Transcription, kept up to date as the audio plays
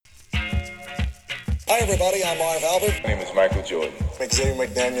Hi, everybody. I'm Marv Albert. My name is Michael Jordan. Xavier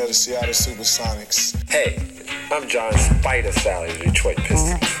McDaniel, the Seattle Supersonics. Hey, I'm John Spider Sally, the Detroit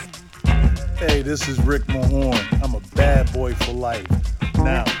Pistons. Hey, this is Rick Mahorn. I'm a bad boy for life.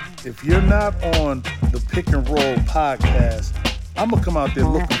 Now, if you're not on the Pick and Roll podcast, I'm going to come out there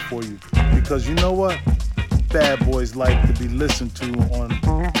looking for you. Because you know what? Bad boys like to be listened to on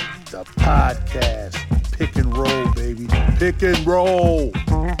the podcast. Pick and Roll, baby. Pick and Roll.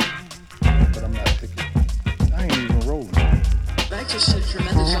 But I'm not picking. I ain't even rolling. I just see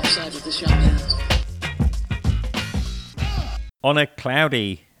tremendous upside with this young man. On a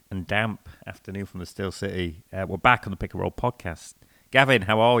cloudy and damp afternoon from the Steel City, we're back on the Pick and Roll podcast. Gavin,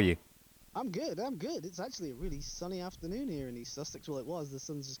 how are you? I'm good. It's actually a really sunny afternoon here in East Sussex. Well, it was. The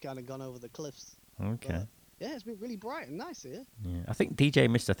sun's just kind of gone over the cliffs. Okay. But, yeah, it's been really bright and nice here. Yeah, I think DJ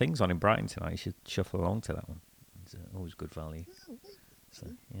Mr. Things on in Brighton tonight. You should shuffle along to that one. It's always good value. So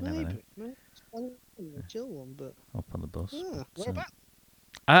you never know. Maybe. It's a chill one, but Up on the bus. yeah, But, whereabouts?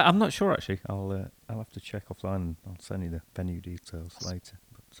 I'm not sure actually. I'll have to check offline and I'll send you the venue details later.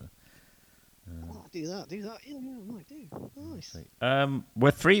 But Do that. Yeah, I might do. Nice.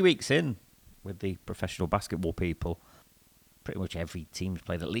 we're 3 weeks in with the professional basketball people. Pretty much every team's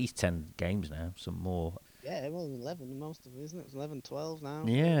played at least 10 games now, some more. Yeah, well, 11, most of it, isn't it? It's 11, 12 now.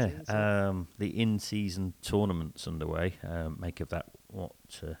 Yeah, 14, so- the in-season tournament's underway. Make of that what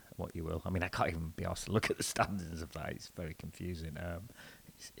you will. I mean, I can't even be asked to look at the standings of that. It's very confusing.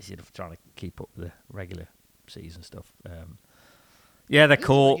 It's sort of trying to keep up with the regular season stuff. Yeah, the It is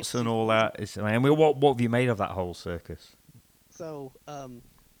courts regular and all that. I mean, what have you made of that whole circus? So,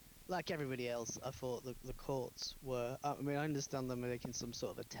 like everybody else, I thought the courts were. I mean, I understand them making some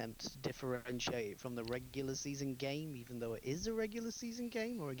sort of attempt to differentiate it from the regular season game, even though it is a regular season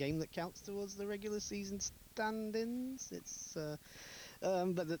game or a game that counts towards the regular season stand-ins. It's,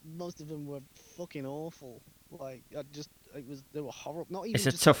 but most of them were fucking awful. Like, they were horrible. Not even. It's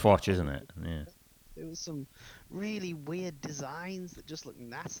a just tough like watch, isn't it? Yeah. There was some really weird designs that just looked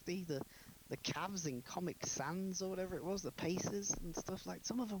nasty. The Cavs in Comic Sans or whatever it was, the Pacers and stuff like.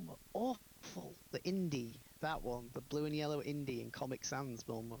 Some of them were awful. The Indy, that one, the blue and yellow Indy in Comic Sans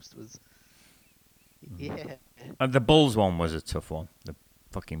almost was. Yeah. And the Bulls one was a tough one. The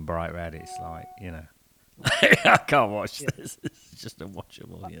fucking bright red. It's like, you know, I can't watch this. It's just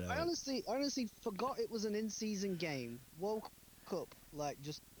unwatchable. You know. I honestly forgot it was an in-season game. Woke up like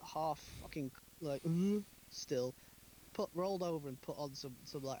just half fucking like still. Rolled over and put on some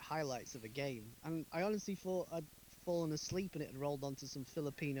like highlights of a game, and I honestly thought I'd fallen asleep in it and rolled onto some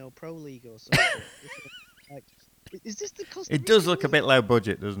Filipino Pro League or something. Like, is this the Costa It does Rican look a league? bit low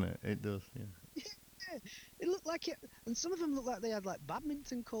budget, doesn't it? It does. Yeah. Yeah, it looked like it, and some of them looked like they had like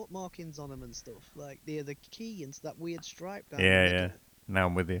badminton court markings on them and stuff, like the key and that weird stripe down the Yeah, middle. yeah. Now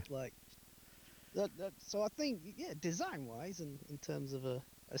I'm with you. Like that. So I think, yeah, design-wise and in terms of a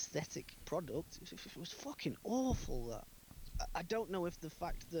aesthetic product, it was fucking awful. That I don't know if the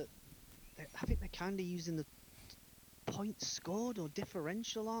fact that I think they're kind of using the points scored or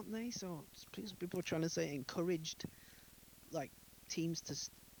differential, aren't they? So people are trying to say it encouraged like teams to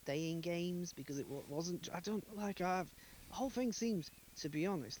stay in games because it wasn't. I don't like. The whole thing seems, to be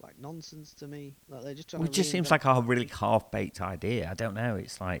honest, like nonsense to me. Like they're just trying. Well, it to just seems reinvent like a really half-baked idea. I don't know.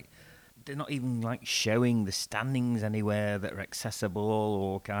 It's like they're not even like showing the standings anywhere that are accessible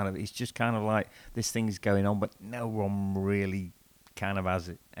or kind of. It's just kind of like this thing's going on, but no one really kind of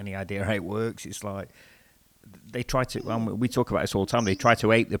has any idea how it works. It's like they try to. We talk about this all the time. They try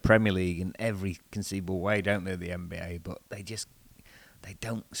to ape the Premier League in every conceivable way, don't they? The NBA, but they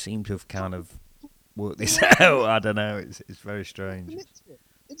don't seem to have kind of worked this out. I don't know. It's very strange.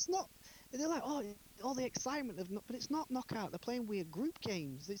 It's not. They're like, oh, all the excitement of, but it's not knockout. They're playing weird group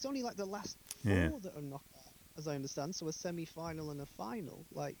games. It's only like the last four Yeah. that are knockout, as I understand. So a semi-final and a final.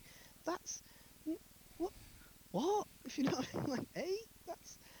 Like, that's what? If you know what I mean? Like,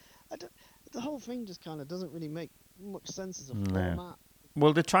 that's the whole thing just kind of doesn't really make much sense as a format.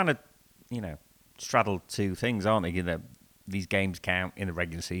 Well, they're trying to, straddle two things, aren't they? These games count in the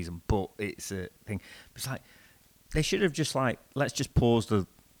regular season, but it's a thing. It's like they should have just let's just pause the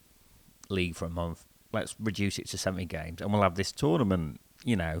league for a month. Let's reduce it to 70 games, and we'll have this tournament.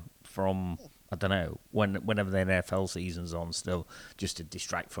 From I don't know whenever the NFL season's on, still just to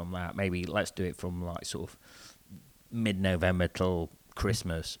distract from that. Maybe let's do it from like sort of mid-November till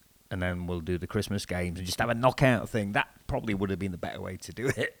Christmas, and then we'll do the Christmas games and just have a knockout thing. That probably would have been the better way to do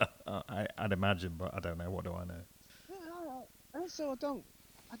it. I'd imagine, but I don't know. What do I know? Also, I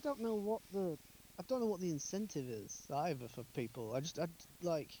don't know what the incentive is either for people.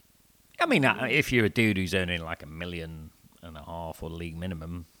 I mean, if you're a dude who's earning like $1.5 million or league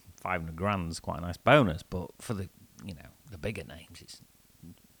minimum, 500 grand's quite a nice bonus, but for the the bigger names, it's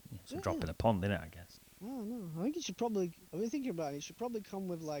a drop in the pond, isn't it? I guess. I don't know. I think it should probably. I've been thinking about it. It should probably come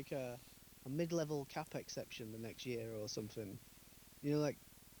with like a mid-level cap exception the next year or something. You know, like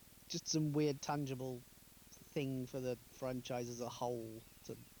just some weird tangible thing for the franchise as a whole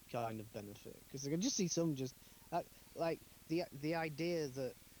to kind of benefit. Because I can just see some just like the idea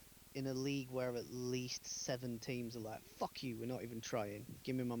that in a league where at least 7 teams are like, "Fuck you, we're not even trying.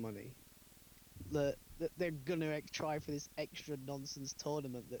 Give me my money." That they're gonna try for this extra nonsense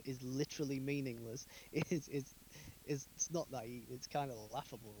tournament that is literally meaningless. It's not naive. It's kind of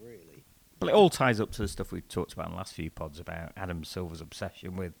laughable, really. But it all ties up to the stuff we talked about in the last few pods about Adam Silver's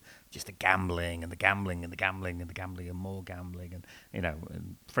obsession with just the gambling and the gambling and the gambling and the gambling and more gambling. And, and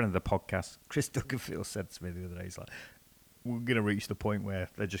a friend of the podcast, Chris Duckerfield, said to me the other day, he's like, we're going to reach the point where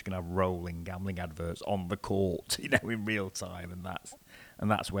they're just going to have rolling gambling adverts on the court, in real time. And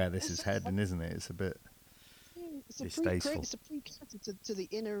that's where this is heading, isn't it? It's a bit distasteful. It's a precursor to the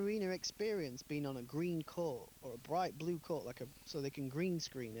in-arena experience, being on a green court or a bright blue court, so they can green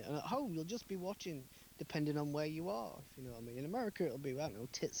screen it. And at home, you'll just be watching, depending on where you are. If you know what I mean. In America, it'll be, I don't know,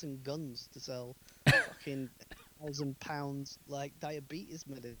 tits and guns to sell fucking £1,000 like diabetes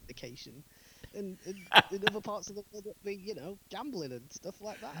medication. And in other parts of the world, it'll be, gambling and stuff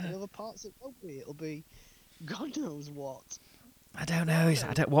like that. In other parts, it won't be. It'll be God knows what. I don't know.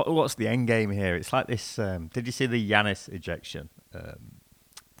 What's the end game here? It's like this. Did you see the Giannis ejection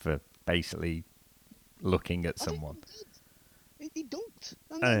for basically looking at someone? He dunked,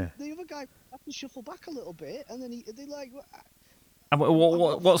 and then the other guy had to shuffle back a little bit, and then they like. And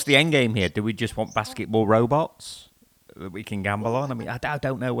what's the end game here? Do we just want basketball robots that we can gamble on? I mean, I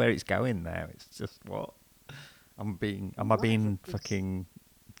don't know where it's going there. It's just what am I being fucking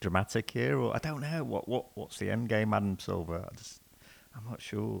dramatic here, or I don't know what's the end game, Adam Silver? I'm not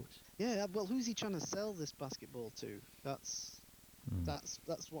sure. Yeah, well, who's he trying to sell this basketball to? That's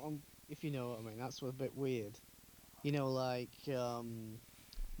what I'm. If you know what I mean, that's a bit weird. Like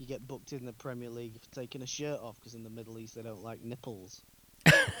you get booked in the Premier League for taking a shirt off because in the Middle East they don't like nipples.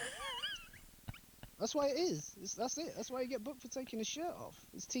 That's why it is. That's it. That's why you get booked for taking a shirt off.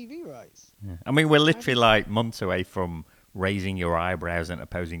 It's TV rights. Yeah. I mean, we're literally like months away from raising your eyebrows at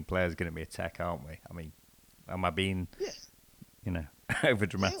opposing players going to be a tech, aren't we? I mean, am I being, over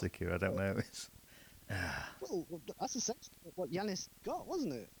dramatic here? I don't know. Well, that's essentially what Giannis got,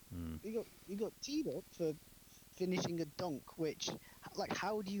 wasn't it? He got teed up for finishing a dunk, which, like,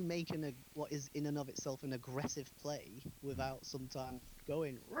 how do you make what is in and of itself an aggressive play without sometimes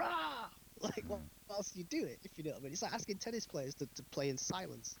going rah? Like, what else do you do it? If you know what I mean, it's like asking tennis players to play in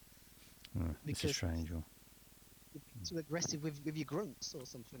silence. It's a strange one. Too aggressive with your grunts or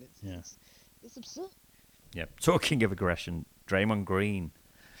something. It's absurd. Yeah. Talking of aggression, Draymond Green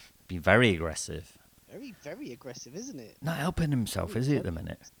been very aggressive. Very, very aggressive, isn't it? Not helping himself, is he, at the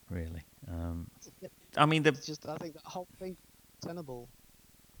minute? Really. I mean, it's just. I think that whole thing tenable.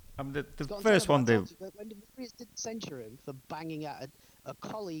 I mean, the first one, when the Warriors did censure him for banging at a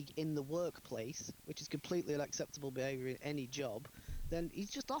colleague in the workplace, which is completely unacceptable behaviour in any job, then he's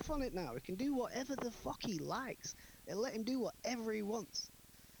just off on it now. He can do whatever the fuck he likes. They let him do whatever he wants.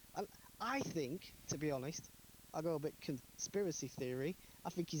 And I think, to be honest, I'll go a bit conspiracy theory. I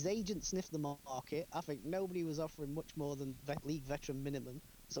think his agent sniffed the market. I think nobody was offering much more than league veteran minimum.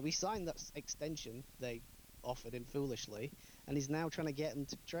 So he signed that extension they offered him foolishly, and he's now trying to get them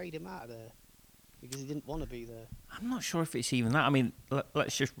to trade him out of there because he didn't want to be there. I'm not sure if it's even that. I mean,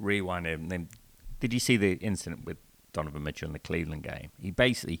 let's just rewind it. Did you see the incident with Donovan Mitchell in the Cleveland game? He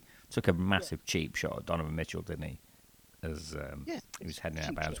basically took a massive cheap shot at Donovan Mitchell, didn't he? As he was heading out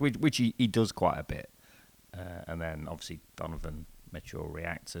of bounds, which he does quite a bit. And then obviously Donovan Mitchell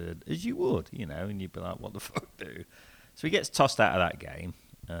reacted as you would, and you'd be like, what the fuck, dude? So he gets tossed out of that game.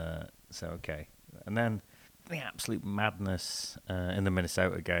 So, okay. And then the absolute madness in the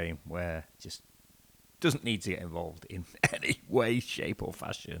Minnesota game where just doesn't need to get involved in any way, shape or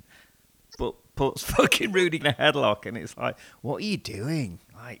fashion, but puts fucking Rudy in a headlock, and it's like, what are you doing?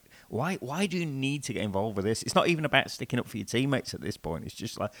 Like, why do you need to get involved with this? It's not even about sticking up for your teammates at this point. It's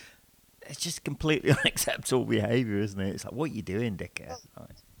just like, it's just completely unacceptable behaviour, isn't it? It's like, what are you doing, dickhead? Well,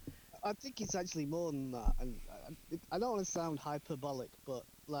 I think it's actually more than that, and I don't want to sound hyperbolic, but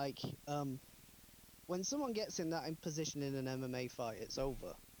like, when someone gets in that position in an MMA fight, it's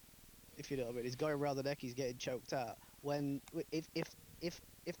over. If you know what I mean, he's going around the neck, he's getting choked out.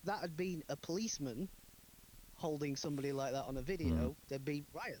 If that had been a policeman holding somebody like that on a video, there'd be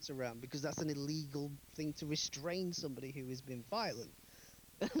riots around because that's an illegal thing to restrain somebody who has been violent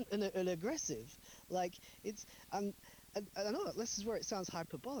and aggressive. Like, it's, and And I know that this is where it sounds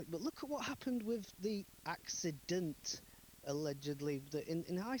hyperbolic, but look at what happened with the accident, allegedly,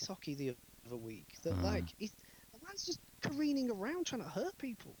 in ice hockey the other week. That the man's just careening around trying to hurt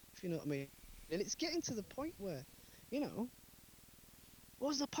people, if you know what I mean. And it's getting to the point where, what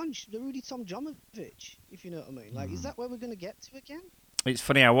was the punch? The Rudy Tomjanovich, if you know what I mean. Like, is that where we're going to get to again? It's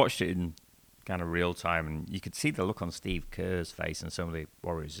funny, I watched it in kind of real time, and you could see the look on Steve Kerr's face and some of the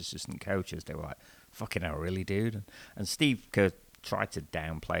Warriors assistant coaches. They were like, fucking hell, really, dude? And Steve Kerr tried to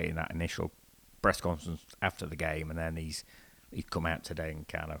downplay in that initial press conference after the game, and then he's come out today and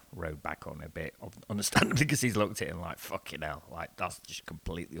kind of rode back on it a bit, understandably, because he's looked at it and like, fucking hell, like, that's just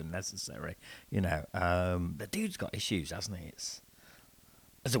completely unnecessary. The dude's got issues, hasn't he?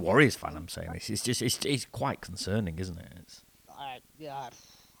 As a Warriors fan, I'm saying this. It's quite concerning, isn't it? It's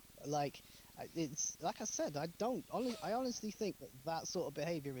like I said, I honestly think that sort of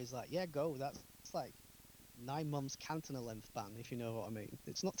behavior is like, yeah, go. That's like 9 months Cantona length ban, if you know what I mean.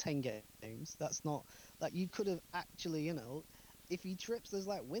 It's not 10 games. That's not like you could have actually, if he trips, there's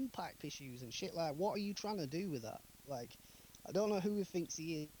like windpipe issues and shit. Like, what are you trying to do with that? Like, I don't know who he thinks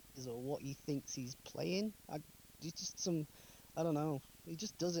he is or what he thinks he's playing. I don't know. He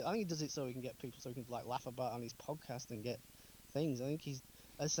just does it. I think he does it so he can get people, so he can like laugh about it on his podcast and get things. I think he's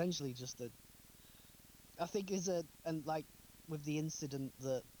essentially just and like with the incident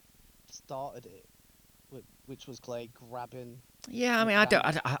that started it, which was Clay grabbing. Yeah, I mean, I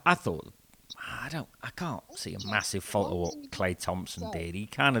can't see a massive fault of what Klay Thompson did. He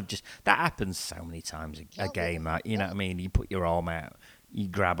kind of that happens so many times a game. That, you know what I mean? You put your arm out, you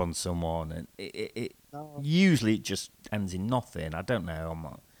grab on someone, and it usually it just ends in nothing. I don't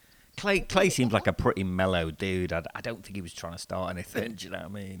know. Clay seems like a pretty mellow dude. I don't think he was trying to start anything. Do you know what I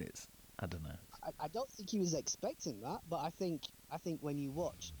mean? I don't know. I don't think he was expecting that, but I think when you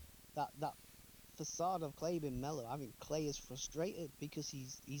watch that facade of Clay being mellow, I think Clay is frustrated because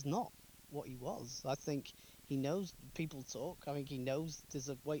he's not what he was. I think he knows people talk. I think he knows there's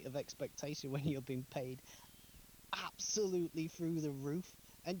a weight of expectation when you're being paid absolutely through the roof,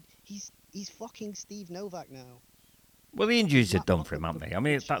 and he's fucking Steve Novak now. Well, the injuries are done for him, haven't they? I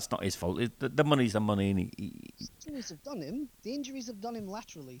mean, that's not his fault. The money's the money, and injuries have done him. The injuries have done him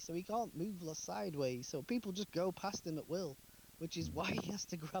laterally, so he can't move sideways. So people just go past him at will, which is why he has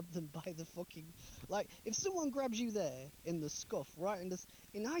to grab them by the fucking. Like, if someone grabs you there in the scuff, right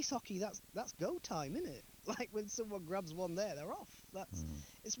in ice hockey, that's go time, isn't it? Like when someone grabs one there, they're off.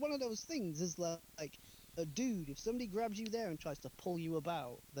 It's one of those things. Is like a dude. If somebody grabs you there and tries to pull you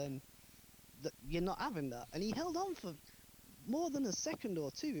about, then you're not having that. And he held on for more than a second or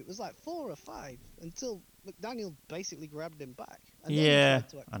two. It was like 4 or 5 until McDaniel basically grabbed him back. And yeah,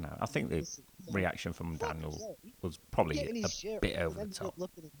 I know. I think the reaction from Daniel was probably a bit over the top.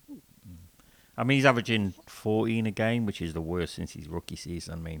 I mean, he's averaging 14 a game, which is the worst since his rookie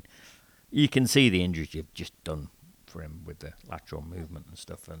season. I mean, you can see the injuries you've just done for him with the lateral movement and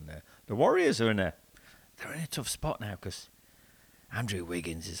stuff. And the Warriors are in a tough spot now because Andrew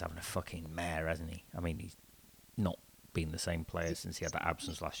Wiggins is having a fucking mare, hasn't he? I mean, he's not been the same player since he had that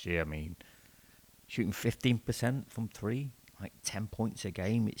absence last year. I mean, shooting 15% from 3, like 10 points a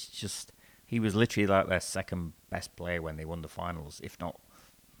game. It's just, he was literally like their second best player when they won the finals, if not,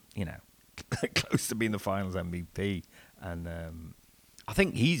 close to being the finals MVP. And I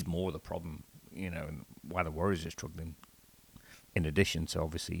think he's more the problem, and why the Warriors are struggling, in addition to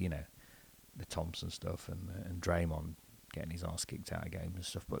obviously, the Thompson stuff and Draymond getting his ass kicked out of games and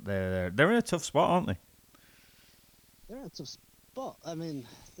stuff. But they're in a tough spot, aren't they? They're in a tough spot. I mean,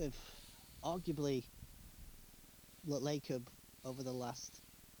 they've arguably, Lacob over the last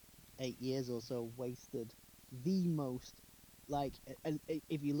 8 years or so wasted the most. Like, and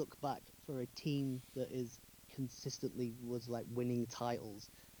if you look back for a team that is consistently was like winning titles,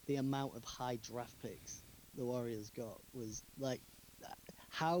 the amount of high draft picks the Warriors got was like,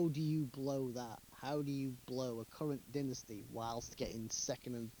 how do you blow that? How do you blow a current dynasty whilst getting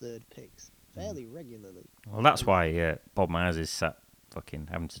second and third picks fairly regularly? Well, that's why Bob Myers is sat fucking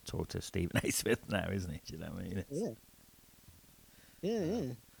having to talk to Stephen A. Smith now, isn't he? Do you know what I mean?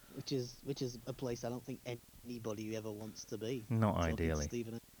 Yeah. Which is a place I don't think anybody ever wants to be. Not ideally.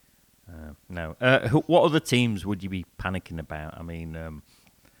 Stephen A. No. What other teams would you be panicking about? I mean,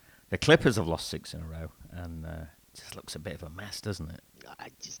 the Clippers have lost 6 in a row, and it just looks a bit of a mess, doesn't it?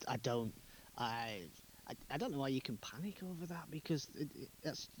 I don't know why you can panic over that, because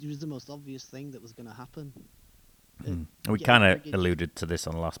it was the most obvious thing that was going to happen. We kind of alluded to this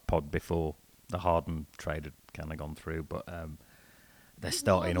on the last pod before the Harden trade had kind of gone through, but they're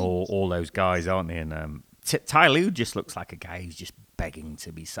starting all those guys, aren't they? And Ty Lue just looks like a guy who's just begging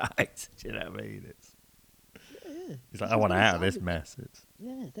to be signed. Do you know what I mean? He's like, It's I want really out of this sad. mess. It's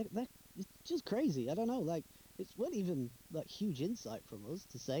Yeah, it's just crazy. I don't know. Like, it's not even like huge insight from us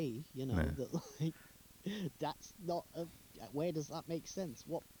to say, No. that like that's not a. Where does that make sense?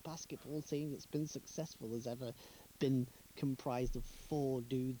 What basketball team that's been successful has ever been comprised of 4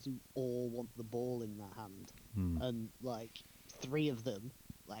 dudes who all want the ball in their hand, and like 3 of them,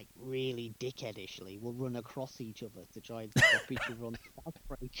 like really dickheadishly, will run across each other to try and stop each other on fast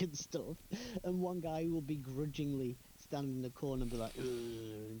break and stuff, and one guy will begrudgingly stand in the corner and be like,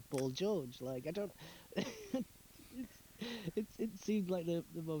 "Ugh," Paul George. Like, I don't. it seemed like the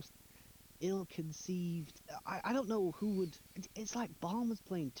most ill-conceived. I don't know who would. It's like Balmer's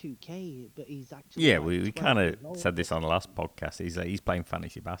playing 2K, but he's actually yeah. like We 12 kind of years old. said this on the last podcast. He's playing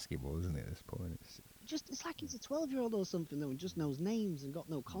fantasy basketball, isn't he? At this point, It's like he's a 12-year-old or something though, and just knows names and got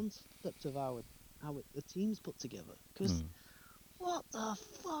no concept of how the team's put together. Because what the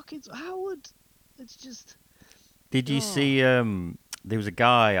fuck is Howard? It's just. Did you Oh. see? There was a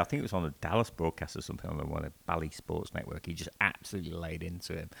guy. I think it was on the Dallas broadcast or something on the one of Bally Sports Network. He just absolutely laid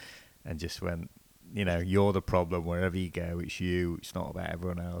into him, and just went, you're the problem wherever you go. It's you. It's not about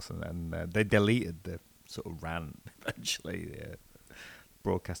everyone else. And they deleted the sort of rant eventually. The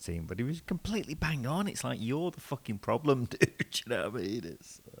broadcast team, but he was completely bang on. It's like, you're the fucking problem, dude. You know what I mean?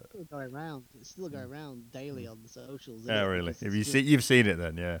 It's Still going around. It's still going around daily on the socials. oh, really? Because Have it's you just- you've seen it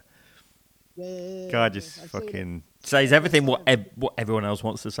then? Yeah. Yeah, Guy just I've seen it. fucking says everything what Yeah. what everyone else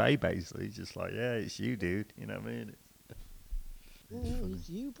wants to say. Basically, he's just like, yeah, it's you, dude. You know what I mean? Yeah, it's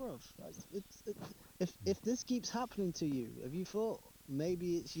you, bruv. If this keeps happening to you, have you thought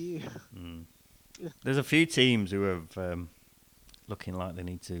maybe it's you? There's a few teams who have looking like they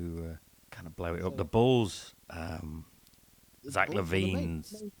need to kind of blow it up. So- The Bulls, The Zach Bulls are the main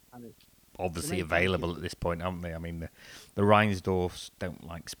Levine's panic. obviously main available panic. at this point, haven't they? I mean, the Reinsdorfs don't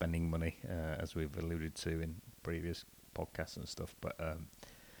like spending money, as we've alluded to in previous podcasts and stuff. But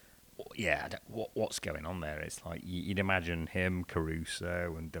yeah, what's going on there? It's like you'd imagine him,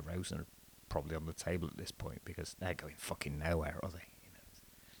 Caruso, and DeRozan are probably on the table at this point because they're going fucking nowhere, are they?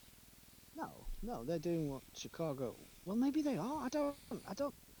 No, they're doing what Chicago. Well, maybe they are. I don't. I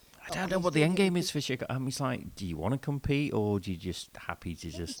don't know what the end game is for Chicago. I mean, it's like, do you want to compete or do you just happy to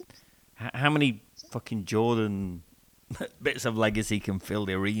just? How many fucking Jordan bits of legacy can fill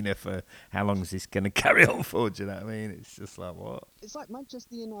the arena for? How long is this going to carry on for? Do you know what I mean? It's just like, what? It's like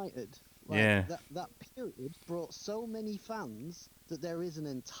Manchester United. Like, Yeah. That period brought so many fans that there is an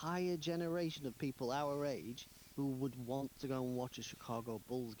entire generation of people our age who would want to go and watch a Chicago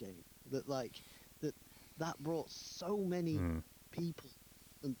Bulls game. That brought so many people,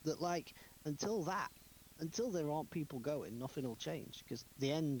 and that like until there aren't people going, nothing will change because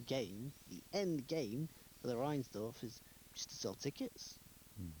the end game for the Reinsdorf is just to sell tickets.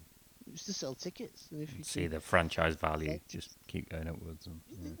 Just to sell tickets, and if you See can, the franchise value just keep going upwards. And,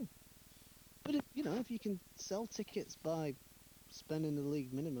 yeah. But if you can sell tickets by spending the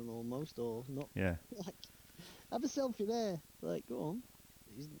league minimum almost, or not, Yeah. like have a selfie there. Like, go on.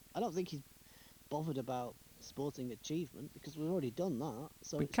 I don't think he's bothered about sporting achievement because we've already done that.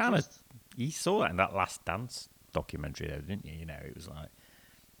 So We it's kind of, just- you saw that in that Last Dance documentary, though, didn't you? It was like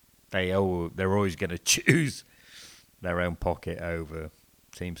they're always going to choose their own pocket over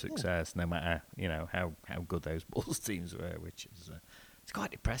team success, no matter how good those Bulls teams were, which is it's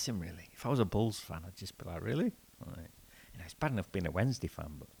quite depressing, really. If I was a Bulls fan, I'd just be like, really? Like, it's bad enough being a Wednesday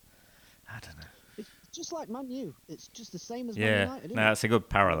fan, but I don't know. it's just like Man U. It's just the same as Man Yeah, United. Isn't no, it? that's a good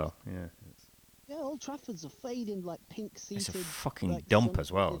parallel. Yeah, Yeah, Old Trafford's a fading like pink seated. it's a fucking like, dump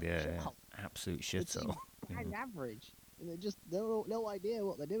as well. sun-kissed Yeah, shithole. absolute It's shithole. bang average. And they're no idea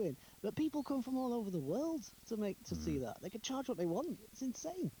what they're doing. But people come from all over the world to see that. They can charge what they want. It's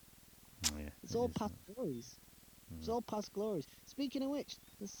insane. Yeah, It's it all is, past glories. It's all past glories. Speaking of which,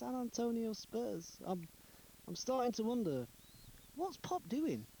 the San Antonio Spurs. I'm starting to wonder, what's Pop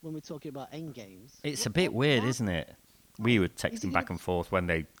doing when we're talking about end games? It's a bit weird, isn't it? We were Is he texting gonna- back and forth when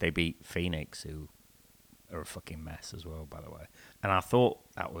they beat Phoenix, who are a fucking mess as well, by the way. And I thought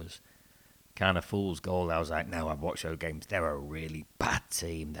that was kind of fool's gold. I was like, no, I've watched those games. They're a really bad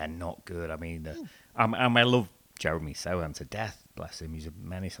team. They're not good. I mean, I love Jeremy Sohan to death. Bless him. He's a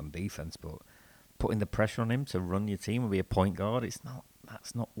menace on defense, but putting the pressure on him to run your team and be a point guard,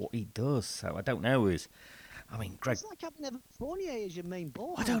 that's not what he does. So I don't know. Greg. It's like having Evan Fournier as your main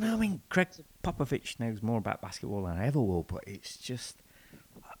ball. I don't know. handler. Greg Popovich knows more about basketball than I ever will, but it's just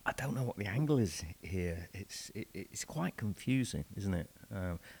I don't know what the angle is here. It's quite confusing, isn't it?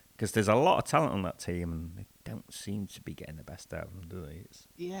 Because there's a lot of talent on that team, and they don't seem to be getting the best out of them, do they?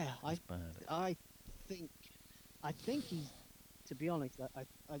 Yeah, It's bad. I think he's. To be honest, I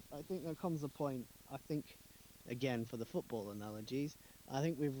think there comes a point. I think again for the football analogies, I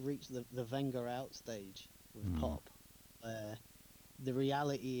think we've reached the Wenger out stage with Pop. The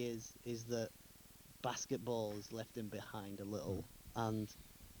reality is that basketball has left him behind a little, and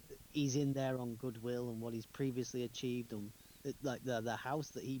he's in there on goodwill and what he's previously achieved and like the house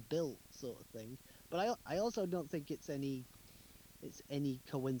that he built, sort of thing. But I also don't think it's any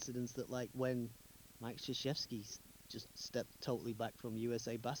coincidence that like when Mike Krzyzewski just stepped totally back from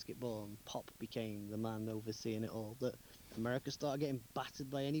USA Basketball and Pop became the man overseeing it all, that America started getting battered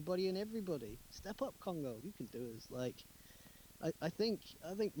by anybody and everybody. Step up, Congo, you can do this. Like, I think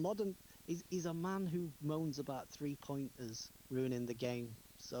modern. He's a man who moans about 3-pointers ruining the game.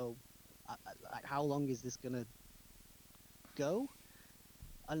 So, how long is this gonna go?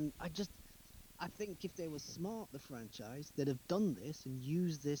 And I think if they were smart, the franchise, they'd have done this and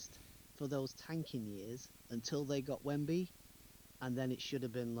used this for those tanking years until they got Wemby, and then it should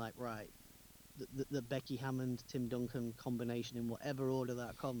have been like, right, the Becky Hammond, Tim Duncan combination in whatever order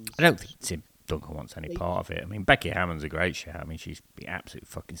that comes. I don't think Tim Duncan wants any part of it. I mean, Becky Hammond's a great shout. I mean, she's been absolutely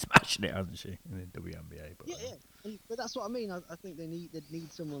fucking smashing it, hasn't she, in the WNBA? But, yeah. But that's what I mean. I think they'd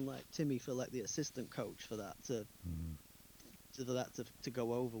need someone like Timmy for like the assistant coach for that to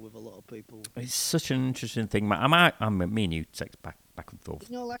go over with a lot of people. It's such an interesting thing. Me and you text back and forth,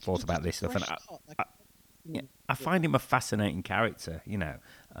 thought about this stuff, and I find him a fascinating character. You know,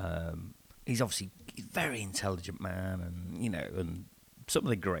 he's obviously a very intelligent man, and some of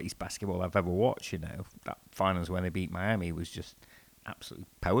the greatest basketball I've ever watched. You know, that finals when they beat Miami was just absolute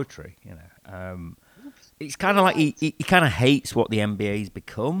poetry. You know, it's kind of like he kind of hates what the NBA's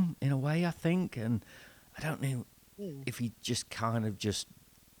become in a way. I think, and I don't know if he just kind of just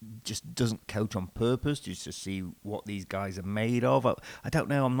doesn't coach on purpose just to see what these guys are made of. I don't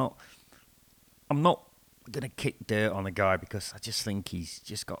know. I'm not going to kick dirt on a guy because I just think he's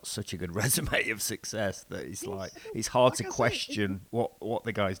just got such a good resume of success that it's like it's hard to question what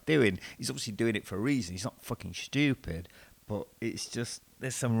the guy's doing. He's obviously doing it for a reason. He's not fucking stupid, but it's just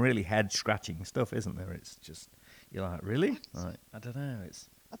there's some really head scratching stuff, isn't there? It's just you're like, really? Like, I don't know.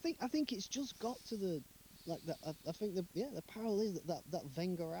 I think it's just got to the like that. I think the parallel is that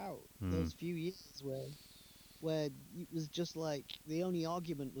Wenger out those few years where it was just like the only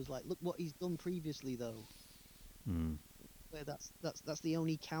argument was like, look what he's done previously though. Where that's the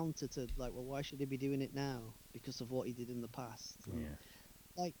only counter to like, well, why should he be doing it now because of what he did in the past? Yeah.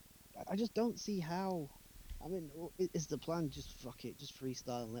 Like, I just don't see how. I mean, is the plan just fuck it, just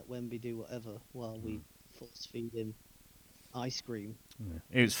freestyle and let Wemby do whatever while we force feed him ice cream? Yeah.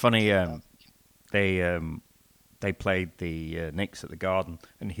 It was funny. They played the Knicks at the Garden,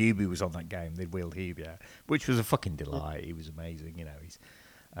 and Hubie was on that game. They'd wheeled Hubie out, which was a fucking delight. He was amazing, you know. He's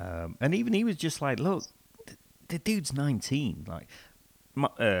and even he was just like, look, the dude's 19. Like,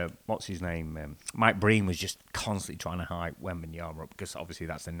 what's his name? Mike Breen was just constantly trying to hype Wembanyama up because obviously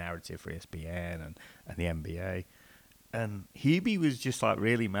that's the narrative for ESPN and the NBA. And Hubie was just like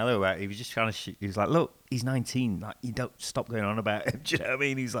really mellow about it. He was just trying to he was like, look, he's 19. Like, you don't stop going on about him. Do you know what I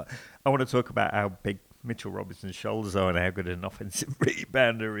mean? He's like, I want to talk about how big Mitchell Robinson's shoulders are and how good an offensive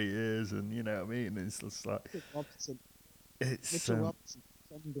rebounder he is. And you know what I mean? It's just like... Mitchell Robinson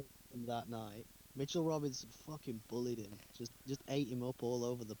from that night. Mitchell Robinson fucking bullied him. Just ate him up all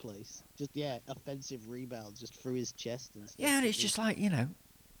over the place. Just, offensive rebounds just through his chest and stuff. Yeah, and it's just like, you know,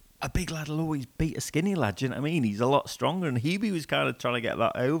 a big lad will always beat a skinny lad, do you know what I mean? He's a lot stronger, and Hubie was kind of trying to get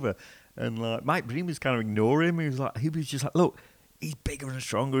that over. And, like, Mike Breen was kind of ignoring him. He was like, Hubie was just like, look, he's bigger and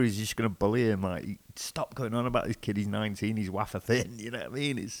stronger. He's just going to bully him. Like, stop going on about this kid. He's 19. He's wafer thin. You know what I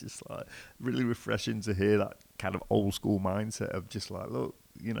mean? It's just, like, really refreshing to hear that kind of old-school mindset of just like, look,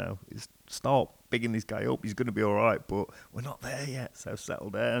 you know, stop bigging this guy up. He's going to be all right, but we're not there yet, so settle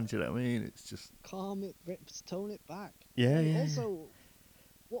down. Do you know what I mean? It's just... Calm it, tone it back. Yeah, yeah. Also...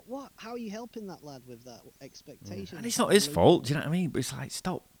 What? How are you helping that lad with that expectation? And it's not his fault, do you know what I mean? But it's like,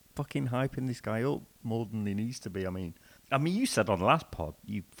 stop fucking hyping this guy up more than he needs to be. I mean, you said on the last pod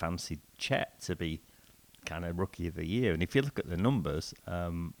you fancied Chet to be kind of rookie of the year, and if you look at the numbers,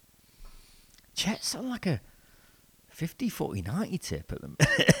 Chet's on like a 50, 40, 90 tip at the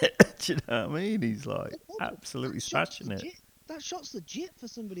minute. Do you know what I mean? He's like absolutely smashing it. That shot's legit for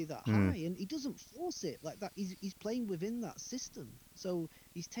somebody that high, and he doesn't force it like that. He's playing within that system, so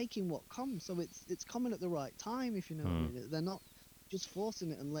he's taking what comes. So it's coming at the right time, if you know what I mean. They're not just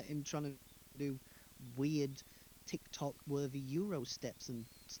forcing it and let him trying to do weird TikTok-worthy Euro steps and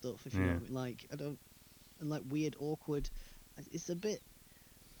stuff. If you know what I mean. Like like weird, awkward. It's a bit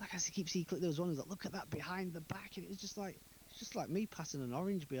like I keep seeing. There was one who's like, look at that behind the back, and it's just like me passing an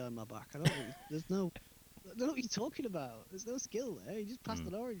orange behind my back. I don't know what you're talking about. There's no skill there. He just passed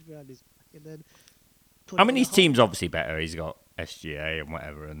an orange behind his back and then I mean, his team's obviously better. He's got SGA and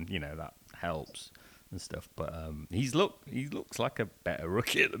whatever, and that helps and stuff. But he looks like a better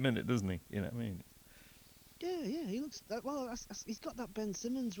rookie at the minute, doesn't he? You know what I mean? Yeah, he looks that well. He's got that Ben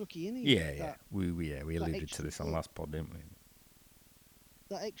Simmons rookie, in he? Yeah. We alluded to this on last pod, didn't we?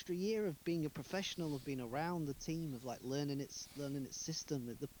 That extra year of being a professional, of being around the team, of like learning its system,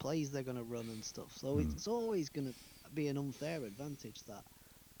 the plays they're gonna run and stuff. So it's always gonna be an unfair advantage that.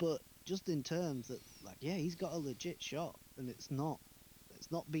 But just in terms that, like, yeah, he's got a legit shot, and it's not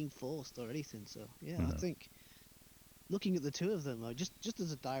being forced or anything. So yeah, I think looking at the two of them, just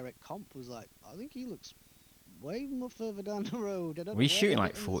as a direct comp, was like, I think he looks way more further down the road. I don't know He's where shooting they're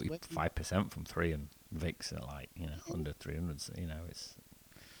like getting this 45% from three, and Vic's at like under 300. So,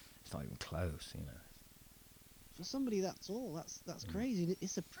 it's not even close. For somebody that's all, that's crazy.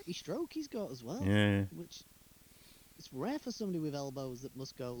 It's a pretty stroke he's got as well. Yeah. Which it's rare for somebody with elbows that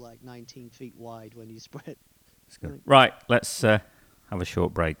must go like 19 feet wide when you spread. It's good. Right, let's have a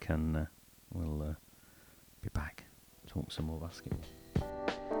short break, and we'll be back. Talk some more basketball.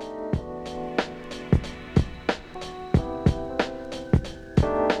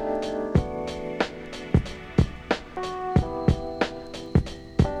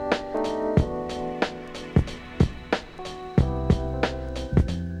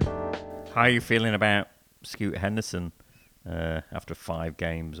 How are you feeling about Scoot Henderson after 5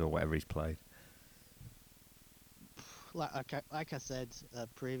 games or whatever he's played? Like I said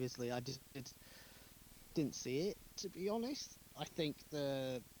previously, I just didn't see it, to be honest. I think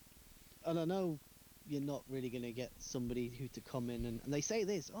and I know you're not really going to get somebody who to come in, and they say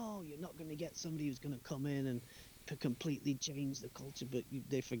this, you're not going to get somebody who's going to come in and to completely change the culture, but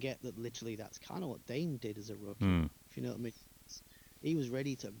they forget that literally that's kind of what Dame did as a rookie, if you know what I mean. He was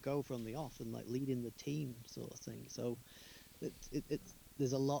ready to go from the off and like leading the team sort of thing. So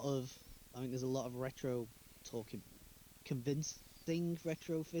there's a lot of retro talking, convincing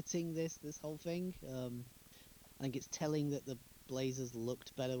retrofitting this whole thing. I think it's telling that the Blazers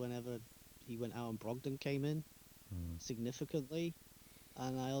looked better whenever he went out and Brogdon came in significantly,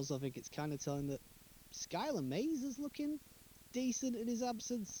 and I also think it's kind of telling that Skylar Mays is looking decent in his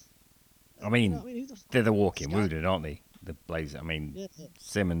absence. I mean, they're the walking Sky- wounded, aren't they? The Blazers. I mean, Yeah.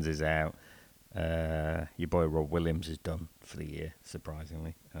 Simmons is out. Your boy Rob Williams is done for the year,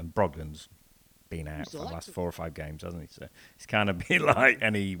 surprisingly, and Brogdon's been out for the last 4 or 5 games, hasn't he? So it's kind of been like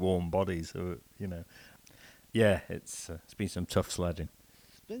any warm body. So yeah, it's been some tough sledding.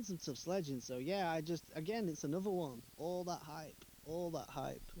 It's been some tough sledging. So yeah, again, it's another one. All that hype,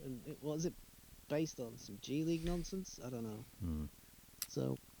 and was it based on some G League nonsense? I don't know.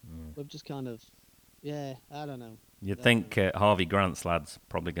 So we've just kind of, I don't know. You'd think Harvey Grant's lad's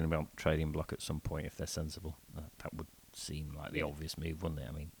probably going to be on trading block at some point if they're sensible. That would seem like the obvious move, wouldn't it?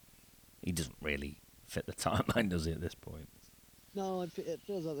 I mean, he doesn't really fit the timeline, does he, at this point? No, it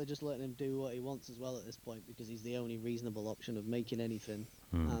feels like they're just letting him do what he wants as well at this point, because he's the only reasonable option of making anything.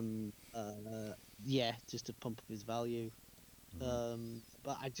 And just to pump up his value. But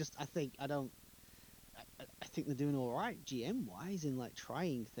I think they're doing all right GM wise in like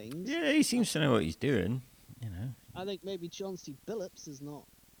trying things. Yeah, he seems to know what he's doing. I think maybe Chauncey Billups is not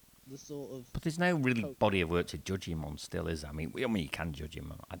the sort of. But there's no really body of work to judge him on still, is there? I mean, you can judge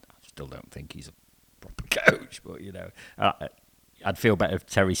him. I still don't think he's a proper coach, but I'd feel better if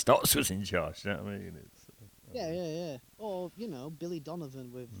Terry Stotts was in charge. You know what I mean? Yeah. Or Billy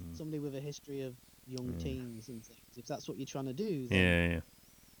Donovan with somebody with a history of young teams and things. If that's what you're trying to do, then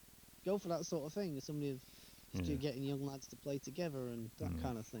go for that sort of thing. As somebody with history of getting young lads to play together and that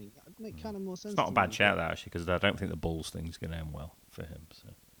kind of thing. That would make kind of more sense. It's not a bad shout, that, actually, because I don't think the Bulls thing's going to end well for him. So.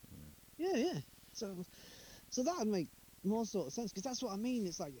 Yeah. So that would make more sort of sense, because that's what I mean.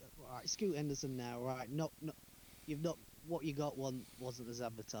 It's like, right, Scoot Henderson now, right? Not what you got wasn't as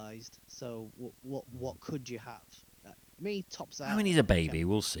advertised. So what could you have? Tops out. I mean, he's a baby.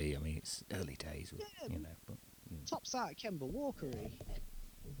 We'll see. I mean, it's early days. But tops out Kemba Walker.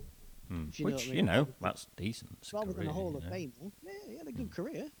 Which that's decent. It's rather than a Hall of Famer. Yeah, he had a good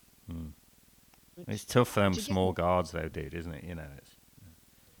career. It's tough for them small guards, though, dude, isn't it? It's,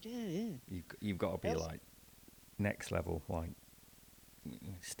 Yeah. You've got to be like next level, like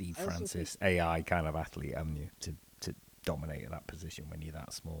Steve Francis, AI kind of athlete, haven't you, to dominate at that position when you're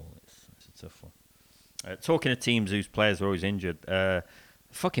that small. It's a tough one. Talking of teams whose players are always injured,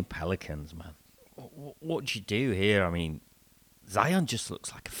 fucking Pelicans, man. What do you do here? I mean, Zion just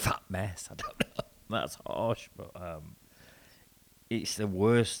looks like a fat mess. I don't know. That's harsh, but it's the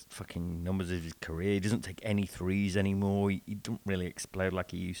worst fucking numbers of his career. He doesn't take any threes anymore. He don't really explode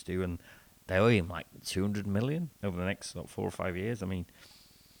like he used to, and they owe him like $200 million over the next 4 or 5 years. I mean,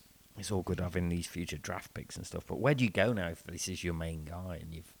 it's all good having these future draft picks and stuff, but where do you go now if this is your main guy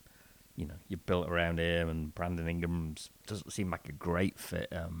and you've built around him, and Brandon Ingram doesn't seem like a great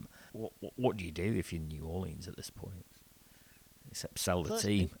fit? What do you do if you're New Orleans at this point? Except sell the First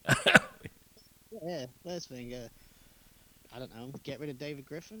team. Yeah, first thing, I don't know, get rid of David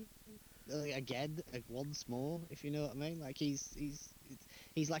Griffin again, once more, if you know what I mean. Like he's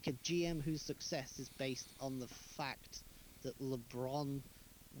like a GM whose success is based on the fact that LeBron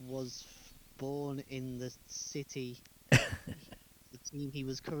was born in the city, the team he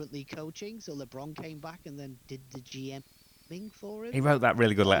was currently coaching. So LeBron came back and then did the GMing for him. He wrote that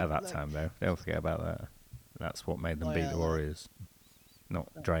really good letter that time, though. Don't forget about that. That's what made them beat the Warriors.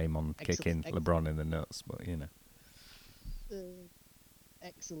 Not Draymond kicking LeBron in the nuts, but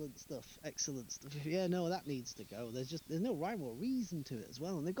Excellent stuff. Yeah, no, that needs to go. There's no rhyme or reason to it as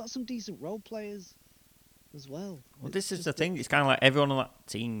well, and they've got some decent role players as well. Well, this is the thing. It's kind of like everyone on that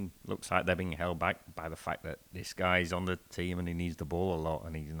team looks like they're being held back by the fact that this guy's on the team and he needs the ball a lot,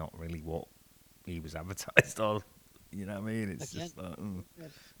 and he's not really what he was advertised on. You know what I mean? It's just like,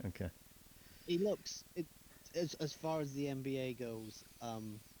 okay. He looks as far as the NBA goes,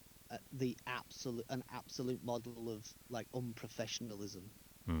 an absolute model of like unprofessionalism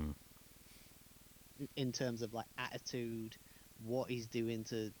in terms of like attitude, what he's doing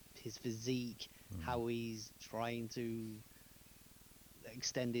to his physique, how he's trying to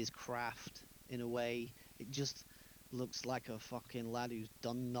extend his craft in a way. It just looks like a fucking lad who's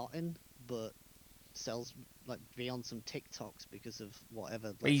done nothing but sells, like, be on some TikToks because of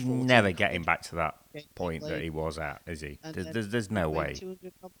whatever. Like he's never getting back to that point that he was at, is he? There's no way.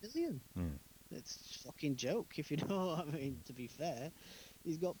 200 million. It's a fucking joke, if you know what I mean. To be fair,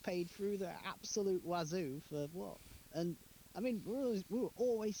 he's got paid through the absolute wazoo for what? And I mean, we were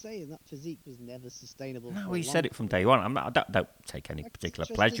always saying that physique was never sustainable. No, he said it from day one. I don't take any particular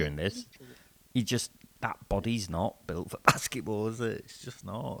pleasure in this. That body's not built for basketball, is it? It's just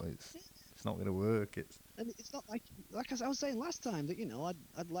not. It's not going to work. And it's not like I was saying last time that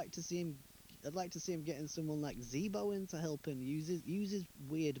I'd like to see him. I'd like to see him getting someone like Zebo in to help him use his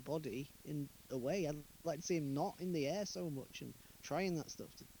weird body in a way. I'd like to see him not in the air so much and trying that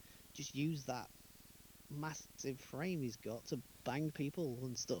stuff to just use that massive frame he's got to bang people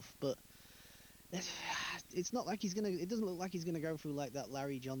and stuff. But it's not like it doesn't look like he's gonna go through like that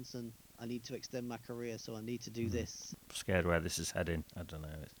Larry Johnson. I need to extend my career, so I need to do this. I'm scared where this is heading. I don't know.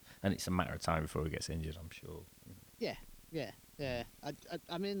 And it's a matter of time before he gets injured, I'm sure. Yeah.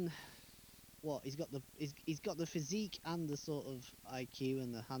 I mean, what he's got the physique and the sort of IQ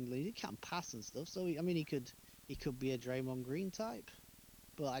and the handling. He can pass and stuff. So he could be a Draymond Green type.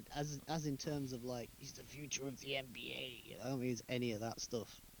 But as in terms of like he's the future of the NBA, I don't think it's any of that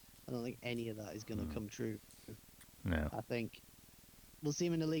stuff. I don't think any of that is going to come true. No. I think we'll see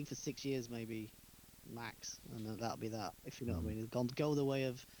him in the league for 6 years, maybe max, and that'll be that. If you know what I mean, he'll go the way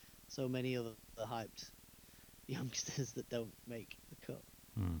of so many other hyped youngsters that don't make the cut.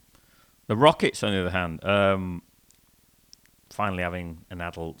 The Rockets, on the other hand, finally having an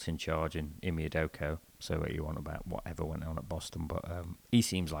adult in charge in Ime Udoka. So what you want about whatever went on at Boston, but he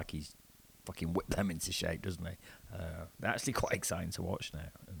seems like he's fucking whipped them into shape, doesn't he? They're actually quite exciting to watch now,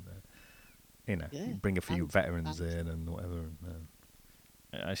 and bring a few veterans in and whatever. And,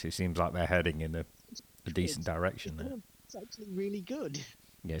 it actually seems like they're heading in a decent direction now. It's actually really good.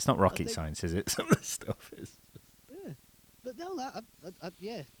 Yeah, it's not rocket science, is it? Some of the stuff is. Yeah, but no,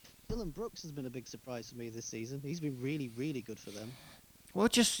 Dylan Brooks has been a big surprise for me this season. He's been really, really good for them. Well,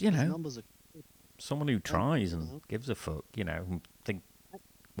 just His numbers are someone who tries and gives a fuck, think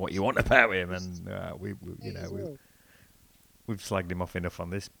what you want about him, and we've slagged him off enough on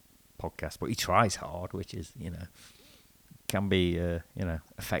this podcast, but he tries hard, which is can be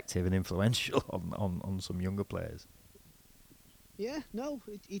effective and influential on some younger players. Yeah, no,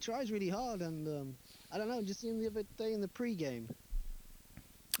 he tries really hard, and I don't know. Just seen him the other day in the pre-game.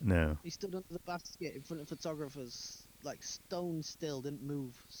 No. He stood under the basket in front of photographers, like stone still, didn't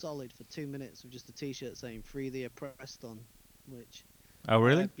move, solid for 2 minutes with just a T-shirt saying "Free the Oppressed" on, which. Oh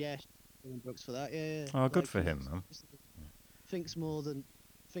really? Yeah, Dylan Brooks for that. Yeah. Oh, good for him, man. Thinks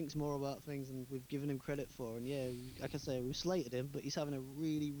more about things than we've given him credit for, and like I say, we've slated him, but he's having a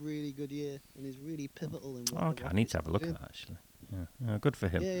really, really good year and is really pivotal in. Okay, I need to have a look at that actually. Yeah, good for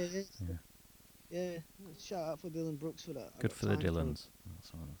him. Yeah. Shout out for Dylan Brooks for that. Good for the Dylans.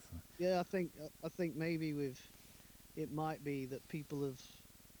 Yeah, I think maybe it might be that people have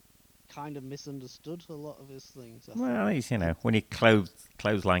kind of misunderstood a lot of his things. Well, he's when you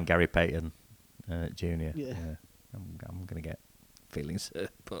clothesline Gary Payton Jr. Yeah, I'm gonna get feelings,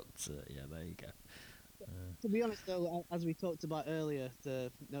 but there you go. To be honest, though, as we talked about earlier,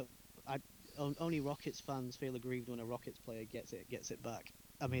 only Rockets fans feel aggrieved when a Rockets player gets it back.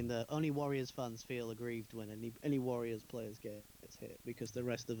 I mean, the only Warriors fans feel aggrieved when any Warriors players gets hit, because the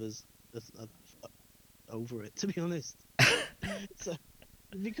rest of us are over it, to be honest. So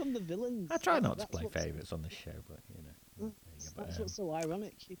we become the villains. I try not to That's play what's- favourites on this show, but you know. there you go. That's what's so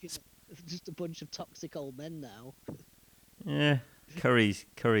ironic. If you're just a bunch of toxic old men now. Yeah, Curry's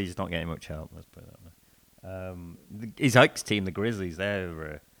not getting much help. Let's put it that way. His ex-team, the Grizzlies,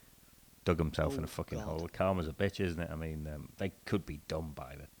 they're dug himself in a fucking God. hole. Karma's a bitch, isn't it? I mean, they could be done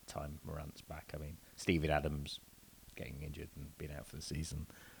by the time Morant's back. I mean, Steven Adams getting injured and being out for the season,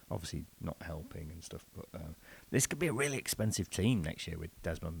 obviously not helping and stuff. But this could be a really expensive team next year with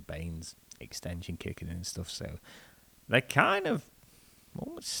Desmond Bane's extension kicking in and stuff. So they're kind of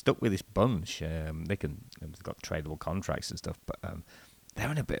almost stuck with this bunch. They've got tradable contracts and stuff, but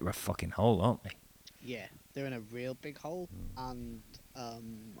they're in a bit of a fucking hole, aren't they? Yeah, they're in a real big hole, and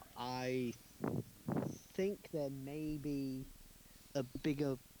I think there may be a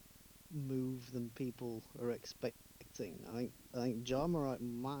bigger move than people are expecting. I think Ja Morant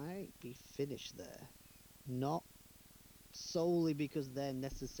might be finished there, not solely because they're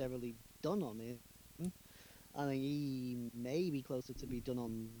necessarily done on it. I think he may be closer to be done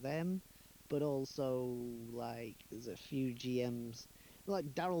on them, but also like there's a few GMs like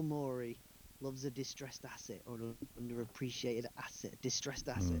Daryl Morey loves a distressed asset or an underappreciated asset, distressed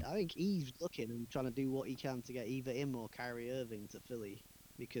asset. I think he's looking and trying to do what he can to get either him or Kyrie Irving to Philly,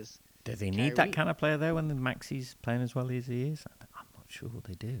 because Do they need that kind of player there when the Maxi's playing as well as he is? I'm not sure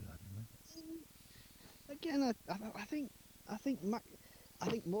they do. I don't know. again, I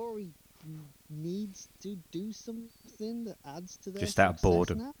think Morey needs to do something that adds to their Just out of success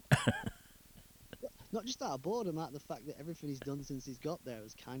boredom. now. Not just out of boredom, out of the fact that everything he's done since he's got there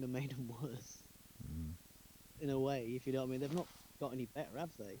has kind of made him worse. In a way, if you know what I mean. They've not got any better,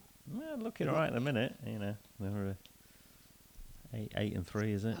 have they? Well, looking all right in a minute. You know, they're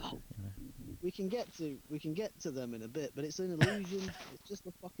 8-3, is it? Oh. You know. We can get to them in a bit, but it's an illusion. It's just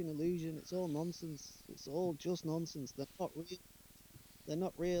a fucking illusion. It's all nonsense. It's all just nonsense. They're not real. They're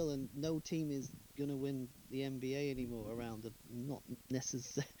not real, and no team is gonna win the NBA anymore around a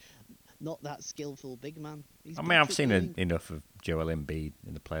not that skillful big man. He's I mean, I've Patrick seen Ewing. enough of Joel Embiid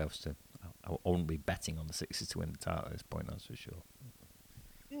in the playoffs to. I won't be betting on the Sixers to win the title at this point, that's for sure.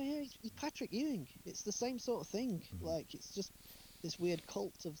 Yeah, he's Patrick Ewing. It's the same sort of thing. Like, it's just this weird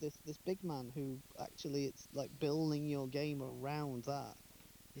cult of this big man who actually it's like building your game around that.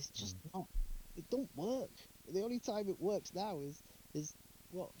 It's just not. It don't work. The only time it works now is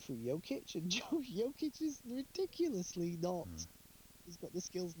what, through Jokic, and Jokic is ridiculously not. He's got the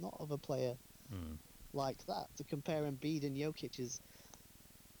skills not of a player like that. To compare Embiid and Jokic is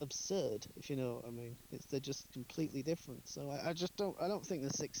absurd, if you know what I mean. They're just completely different. So I don't think the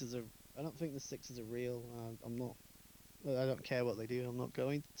Sixers are. I don't think the Sixers are real. I'm not. I don't care what they do. I'm not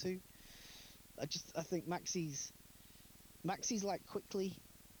going to. I think Maxi's like quickly,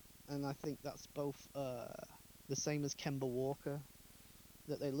 and I think that's both the same as Kemba Walker.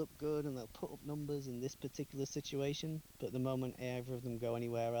 That they look good and they'll put up numbers in this particular situation, but the moment either of them go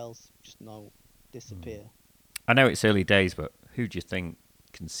anywhere else, just disappear. I know it's early days, but who do you think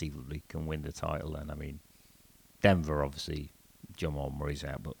conceivably can win the title then? I mean, Denver, obviously, Jamal Murray's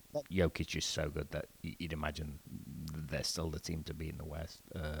out, but Jokic is so good that you'd imagine they're still the team to beat in the West.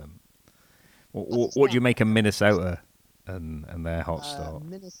 What do you make of Minnesota and their hot start?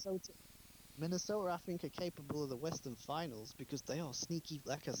 Minnesota, I think, are capable of the Western Finals because they are sneaky.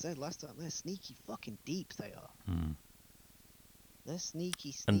 Like I said last time, they're sneaky fucking deep. They are. They're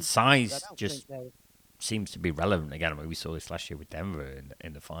sneaky. And I size don't just think they're- seems to be relevant again. I mean, we saw this last year with Denver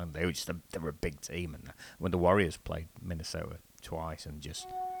in the final. They were a big team, and when the Warriors played Minnesota twice and just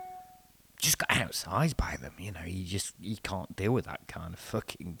got outsized by them, you know, you can't deal with that kind of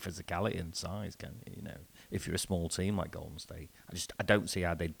fucking physicality and size, can you? You know, if you're a small team like Golden State, I don't see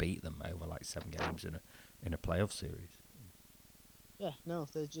how they'd beat them over like 7 games in a playoff series. Yeah, no,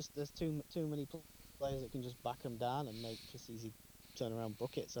 there's too many players that can just back them down and make just easy turnaround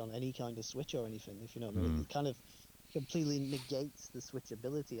buckets on any kind of switch or anything. If you know what I mean, it kind of completely negates the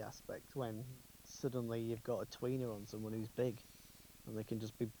switchability aspect when suddenly you've got a tweener on someone who's big, and they can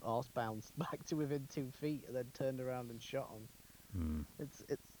just be arse bounced back to within 2 feet and then turned around and shot on.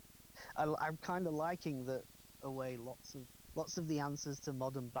 I'm kind of liking that away. Lots of the answers to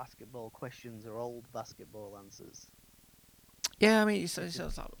modern basketball questions are old basketball answers. Yeah, I mean, it's like I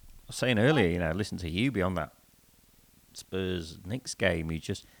was saying earlier, you know, listen to you beyond that Spurs-Knicks game.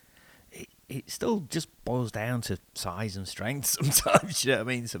 It still just boils down to size and strength sometimes. You know what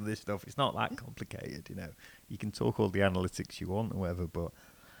I mean? Some of this stuff, it's not that complicated, you know. You can talk all the analytics you want or whatever, but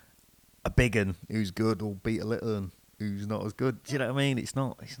a big un who's good will beat a little un who's not as good. Do you know what I mean? It's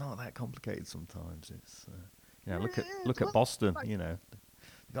not that complicated sometimes. It's look at Boston. You know,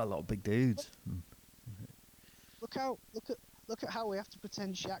 they've got a lot of big dudes. Look at how we have to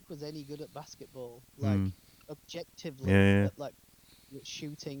pretend Shaq was any good at basketball, like objectively, Yeah. at, like with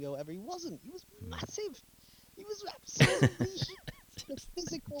shooting or whatever. He wasn't. He was massive. He was absolutely a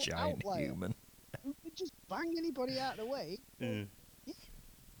physical Giant outlier. human. Who could just bang anybody out of the way. Yeah.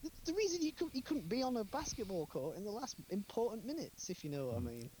 It's the reason he couldn't be on a basketball court in the last important minutes, if you know what I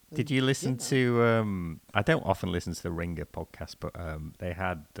mean. Did you listen to? I don't often listen to the Ringer podcast, but they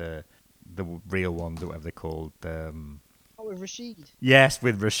had the real ones, or whatever they're called. Oh, with Rashid. Yes,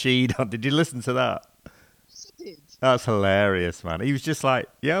 with Rashid on. Did you listen to that? Yes, I did. That's hilarious, man. He was just like,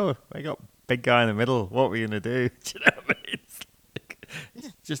 "Yo, I got big guy in the middle. What are we gonna do?" Do you know what I mean?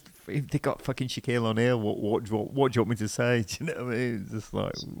 It's just they got fucking Shaquille O'Neal. What do you want me to say? Do you know what I mean? It's just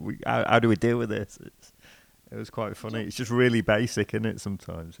like, how do we deal with this? It was quite funny. It's just really basic, isn't it?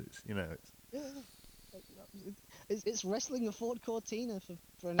 Sometimes it's Yeah. It's wrestling a Ford Cortina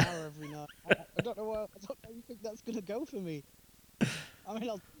for an hour every night. I don't know how you think that's gonna go for me. I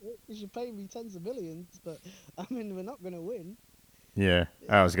mean, you should pay me tens of millions, but I mean, we're not gonna win. Yeah,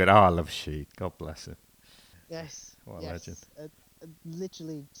 that was good. Oh, I love Sheik. God bless him. Yes. What a yes. legend.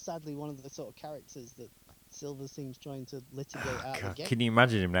 Literally, sadly, one of the sort of characters that Silver seems trying to litigate out of God, the game. can you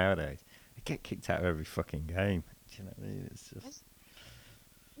imagine him nowadays? He get kicked out of every fucking game. Do you know what I mean? It's just.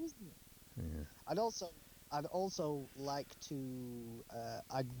 Yeah. I'd also like to.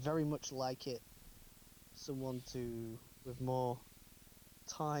 I'd very much like it. Someone with more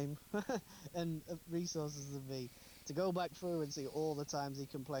time and resources than me to go back through and see all the times he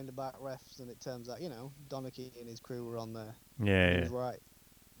complained about refs, and it turns out, Donachie and his crew were on there. Yeah. He was right.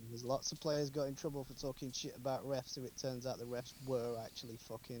 There's lots of players got in trouble for talking shit about refs, so it turns out the refs were actually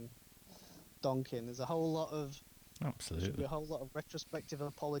fucking donking. There's a whole lot of Absolutely. a whole lot of retrospective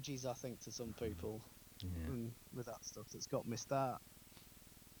apologies, I think, to some people with that stuff that's got missed out.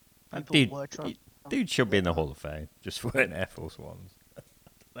 People Dude should be in the Hall of Fame just for wearing Air Force Ones.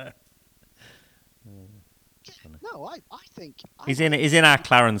 No, I think He's in our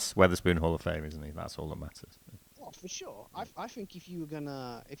Clarence Weatherspoon Hall of Fame, isn't he? That's all that matters. Oh, for sure. I think if you were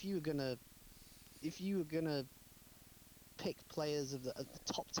gonna pick players of the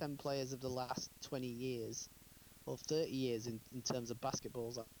top 10 players of the last 20 years or 30 years in terms of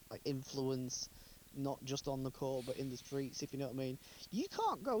basketballs, like influence, not just on the court but in the streets, if you know what I mean, you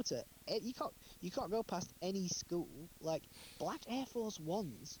can't go past any school. Like, black Air Force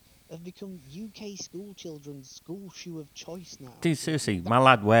Ones have become UK school children's school shoe of choice now. Dude, seriously, my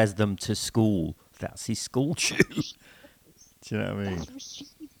lad wears them to school. That's his school shoe. Do you know what I mean? That's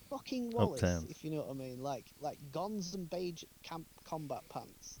Rashid fucking Wallace, Uptown. if you know what I mean. Like Gons and beige camp combat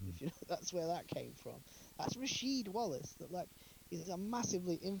pants. If you know, that's where that came from. That's Rashid Wallace. That is a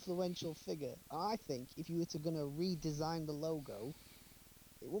massively influential figure. I think if you were gonna redesign the logo,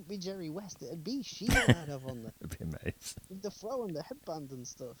 it wouldn't be Jerry West. It'd be Sheed I'd have on there. It'd be amazing. With the throw and the headband and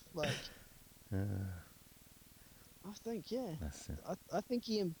stuff. Like, I think, yeah. That's it. I think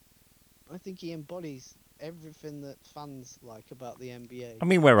he embodies everything that fans like about the NBA. I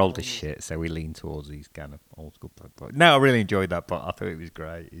mean, we're old as shit, so we lean towards these kind of old school play. No, I really enjoyed that, but I thought it was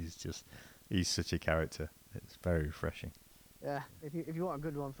great. He's such a character. It's very refreshing. Yeah, if you want a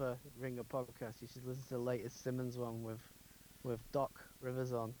good one for Ringer podcast, you should listen to the latest Simmons one with Doc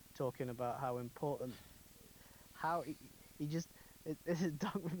Rivers on, talking about how important, Doc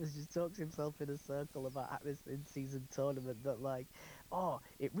Rivers just talks himself in a circle about this in-season tournament, that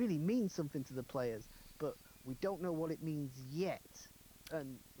it really means something to the players, but we don't know what it means yet.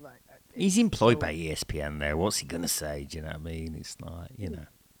 And he's employed by ESPN there. What's he gonna say? Do you know what I mean? It's like,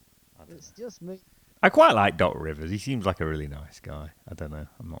 it's just me. I quite like Doc Rivers. He seems like a really nice guy. I don't know.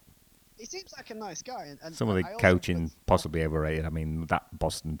 I'm not. He seems like a nice guy. And Some of the I also coaching put- possibly overrated. I mean, that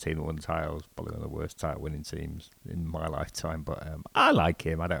Boston team that won the title was probably one of the worst title-winning teams in my lifetime. But I like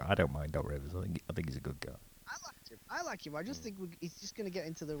him. I don't mind Doc Rivers. I think he's a good guy. I like him. I just think he's just going to get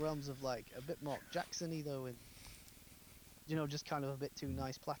into the realms of a bit more Jackson-y though, and just kind of a bit too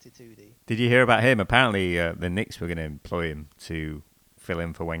nice platitude-y. Did you hear about him? Apparently, the Knicks were going to employ him to fill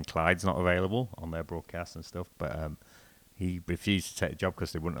in for when Clyde's not available on their broadcast and stuff. But he refused to take the job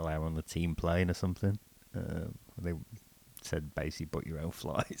because they wouldn't allow him on the team plane or something. They said basically book your own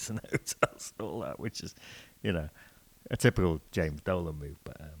flights and hotels and all that, which is, a typical James Dolan move.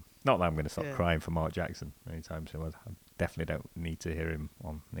 But not that I'm going to stop crying for Mark Jackson anytime soon. I definitely don't need to hear him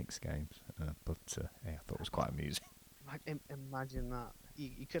on Knicks games. But I thought it was quite amusing. Imagine that.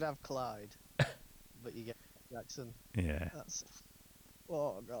 You could have Clyde, but you get Jackson. Yeah.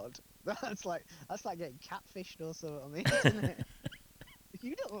 Oh God. That's like getting catfished or something on the internet.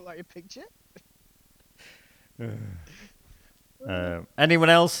 You don't look like your picture. Anyone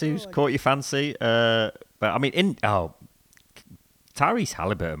else who's my caught your fancy? But I mean, Tyrese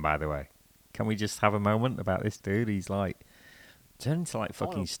Halliburton, by the way. Can we just have a moment about this dude? He's like turned into like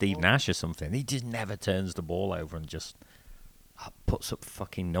fucking Steve Nash or something. He just never turns the ball over and just puts up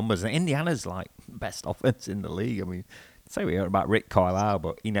fucking numbers. And Indiana's like best offense in the league. I mean, say we heard about Rick Carlisle,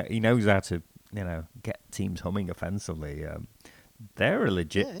 but he knows how to get teams humming offensively. They're a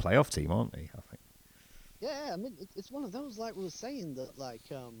legit playoff team, aren't they? I think. Yeah, I mean, it's one of those, like we were saying, that like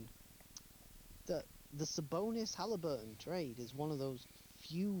that the Sabonis Halliburton trade is one of those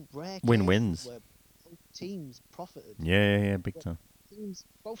few rare Win-wins where both teams profited. Yeah, big time.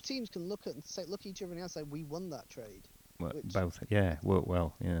 Both teams can look at each other and say, "We won that trade." Well, both, yeah, worked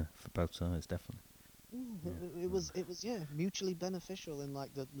well, yeah, for both sides, definitely. It was mutually beneficial in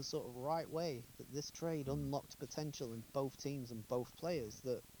like the sort of right way, that this trade unlocked potential in both teams and both players,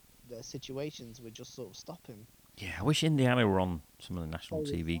 that their situations were just sort of stopping. Yeah, I wish Indiana were on some of the national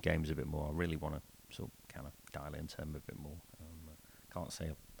TV games a bit more. I really want to sort of kind of dial into them a bit more. Can't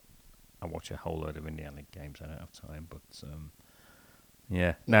say I watch a whole load of Indiana games. I don't have time, but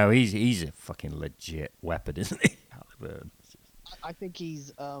yeah, no, he's a fucking legit weapon, isn't he? Halliburton. I think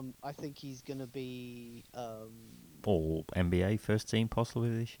he's gonna be All NBA first team possibly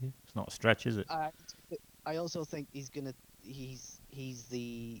this year. It's not a stretch, is it? I also think he's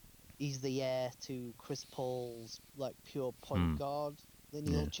the heir to Chris Paul's like pure point guard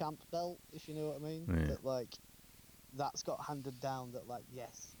lineal champ belt, if you know what I mean. Yeah. That like that's got handed down. That like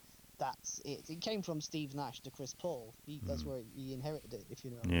yes, that's it. It came from Steve Nash to Chris Paul. That's where he inherited it, if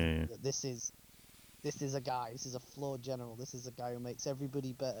you know what I mean. Yeah. That this is a guy. This is a floor general. This is a guy who makes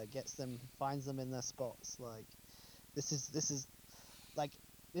everybody better, gets them, finds them in their spots. Like this is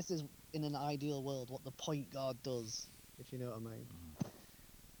in an ideal world what the point guard does, if you know what I mean.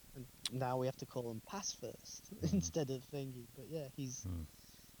 And now we have to call him pass first instead of thingy. But yeah, he's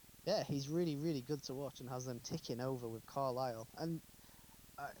really, really good to watch and has them ticking over with Carlisle. And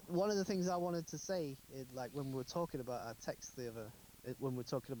one of the things I wanted to say, like when we were talking about our text when we were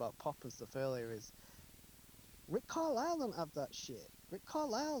talking about Pop and stuff earlier, is Rick Carlisle don't have that shit. Rick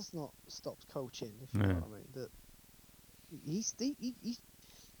Carlisle's not stopped coaching, if you know what I mean. That he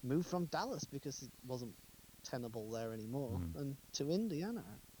moved from Dallas because it wasn't tenable there anymore, and to Indiana.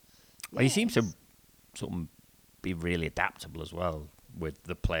 Well, he seems to sort of be really adaptable as well with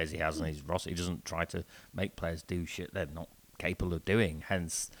the players he has on his roster. He doesn't try to make players do shit they're not capable of doing.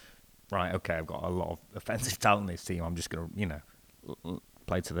 Hence, right, okay, I've got a lot of offensive talent in this team. I'm just going to,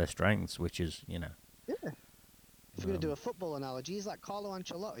 play to their strengths, which is, Yeah. If you're going to do a football analogy, he's like Carlo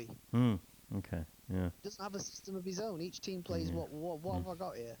Ancelotti. Okay, yeah. Doesn't have a system of his own. Each team plays what have I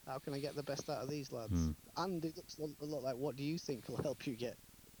got here? How can I get the best out of these lads? And it looks a lot like, what do you think will help you get?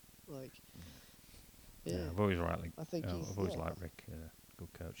 Like, yeah. I've always liked Rick.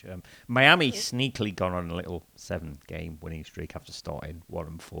 Good coach. Miami sneakily gone on a little 7-game winning streak after starting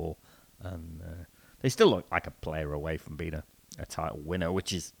 1-4, and they still look like a player away from being a title winner,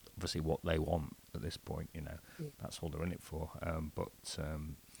 which is obviously what they want at this point. That's all they're in it for.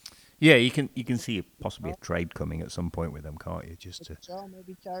 Yeah, you can see possibly a trade coming at some point with them, can't you? Just to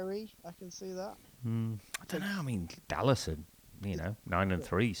maybe Kyrie, I can see that. I don't know. I mean, Dallas are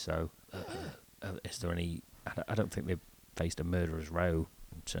 9-3, so is there any? I don't think they've faced a murderer's row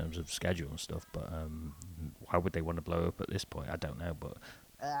in terms of schedule and stuff. But why would they want to blow up at this point? I don't know. But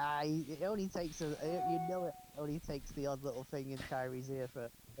it only takes it only takes the odd little thing in Kyrie's ear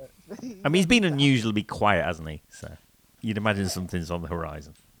for. I mean, he's been unusually quiet, hasn't he? So you'd imagine something's on the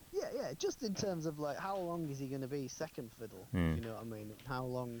horizon. Yeah, just in terms of like how long is he going to be second fiddle? You know what I mean? How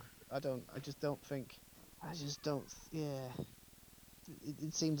long? I just don't. Yeah,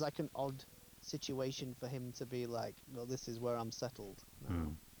 it seems like an odd situation for him to be like, well, this is where I'm settled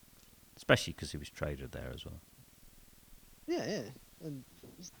now. Especially because he was traded there as well. Yeah, and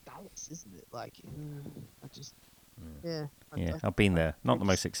it's Dallas, isn't it? Like, I've been there. Not the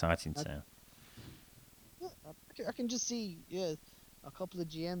most exciting town. Yeah, I can just see a couple of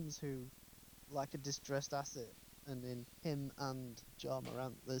GMs who like a distressed asset, and in him and Ja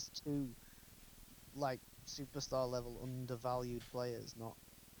Morant, there's two like superstar level undervalued players not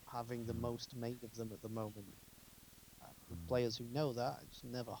having the most made of them at the moment. Players who know that, it's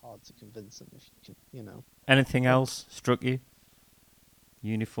never hard to convince them if you can, Anything else struck you?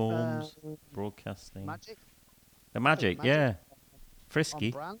 Uniforms, broadcasting, Magic. The Magic, yeah, frisky.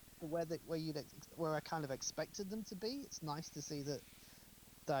 On brand, where I kind of expected them to be. It's nice to see that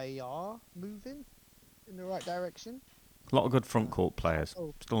they are moving in the right direction. A lot of good front court players.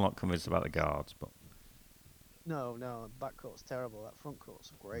 Oh. Still not convinced about the guards, but No, backcourt's terrible. That front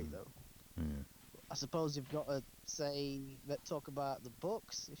court's great though. mm. I suppose you've got to talk about the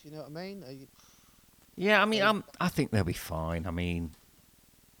Bucks, if you know what I mean. Yeah, I mean, I think they'll be fine. I mean,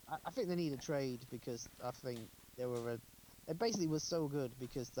 I think they need a trade because I think it basically was so good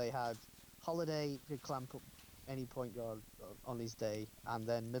because they had Holiday could clamp up any point guard on his day, and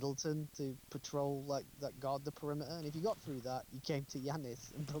then Middleton to patrol that guard the perimeter. And if you got through that, you came to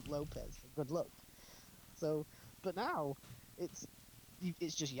Giannis and Brook Lopez. Good luck. So, but now it's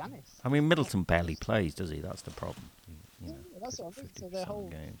just Giannis. I mean, Middleton barely plays, does he? That's the problem. Yeah, that's what I think. So their 50% whole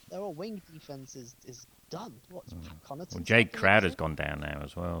of games. wing defense is done. What's Connaughton? Well, Jake Crowder's gone down now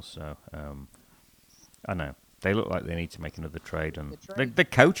as well, so I know they look like they need to make another trade, and the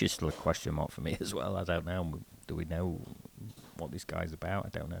coach is still a question mark for me as well. I don't know. Do we know what this guy's about? I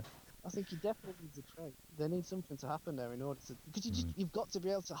don't know. I think he definitely needs a trade. There needs something to happen there in order to, because you've got to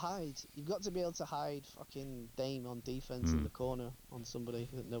be able to hide. You've got to be able to hide fucking Dame on defense in the corner on somebody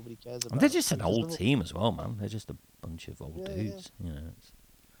that nobody cares about. And they're just an Because old team as well, man. They're just a bunch of old dudes, you know.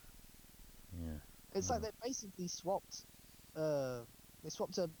 It's like they basically swapped. They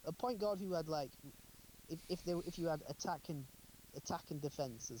swapped a point guard who had like, if you had attack and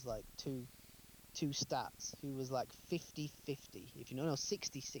defense as like two stats, who was like 50-50, if you know, no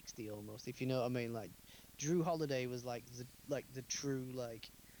 60-60 almost, if you know what I mean. Like Drew Holiday was like the true like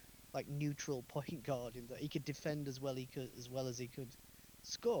neutral point guard in that he could defend as well as he could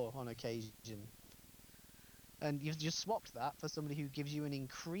score on occasion. And you've just swapped that for somebody who gives you an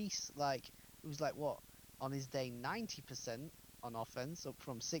increase, like who's like what on his day 90% on offense up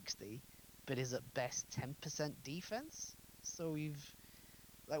from 60, but is at best 10% defense. So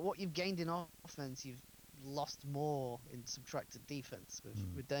what you've gained in offense, you've lost more in subtracted defense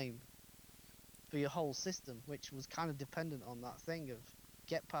with Dame for your whole system, which was kind of dependent on that thing of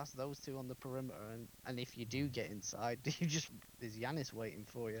get past those two on the perimeter, and if you do get inside, there's Giannis waiting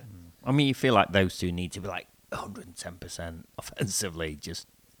for you. I mean, you feel like those two need to be like 110% offensively just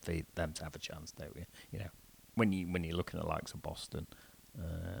for them to have a chance, don't you? You know, when you're looking at the likes of Boston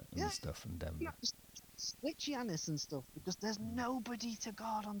and stuff and Denver. Yeah, just switch Giannis and stuff because there's nobody to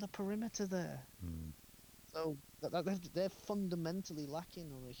guard on the perimeter there. So they're fundamentally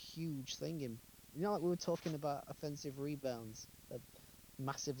lacking on a huge thing. Like we were talking about offensive rebounds, they're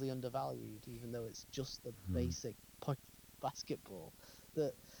massively undervalued, even though it's just the basic point of basketball.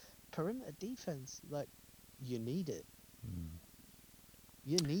 The perimeter defense, like, you need it.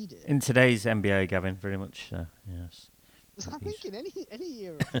 You need it. In today's NBA, Gavin, very much so, yes. I think in any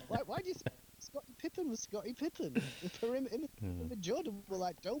era. Why do you think Scottie Pippen was Scottie Pippen? The perimeter, Jordan were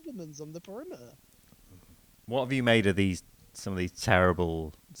like Dobermans on the perimeter. What have you made of some of these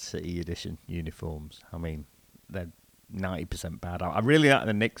terrible City Edition uniforms? I mean, they're 90% bad. I really like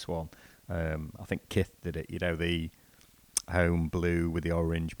the Knicks one. I think Kith did it. You know, the home blue with the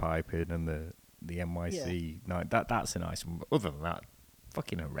orange piping and the NYC. Yeah. That's a nice one. But other than that,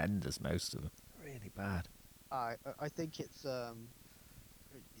 fucking horrendous, most of them. Really bad. I think it's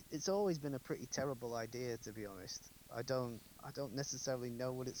always been a pretty terrible idea, to be honest. I don't necessarily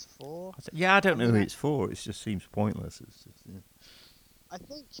know what it's for. Yeah, I don't know who it's for. It just seems pointless. It's just, yeah.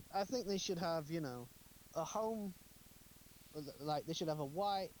 I think they should have, a home, like they should have a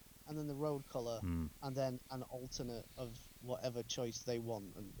white and then the road colour and then an alternate of whatever choice they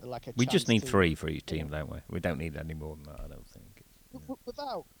want, and like a. We just need 3 for each team, don't we? We don't need any more than that, I don't think.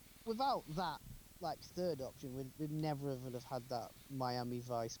 Yeah. Without that, like third option, we'd never have had that Miami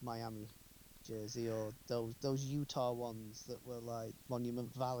Vice Miami jersey, or those Utah ones that were like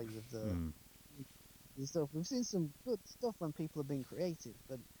Monument Valley with the stuff. We've seen some good stuff when people have been creative,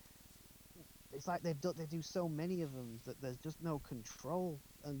 but it's like they do so many of them that there's just no control.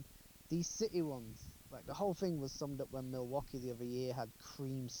 And these City ones, like the whole thing was summed up when Milwaukee the other year had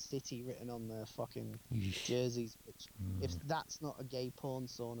Cream City written on their fucking jerseys. Which, if that's not a gay porn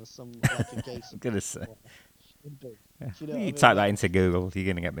sauna, like a gay. I'm gonna say. You type that into Google, you're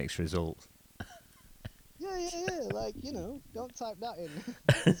gonna get mixed results. Yeah. Like, don't type that in.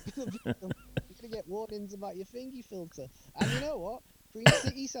 You're gonna get warnings about your thingy filter. And you know what? Green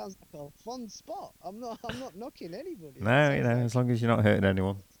City sounds like a fun spot. I'm not knocking anybody. No, as long as you're not hurting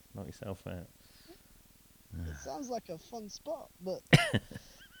anyone, knock yourself out. It sounds like a fun spot, but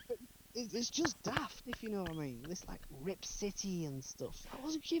it's just daft, if you know what I mean. It's like Rip City and stuff.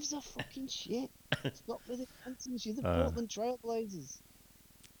 Who gives a fucking shit? It's not for the Phantoms. You're the Portland Trailblazers.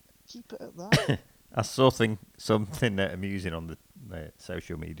 Keep it at that. I saw something amusing on the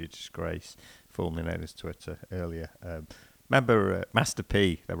social media disgrace, formerly known as Twitter, earlier. Remember Master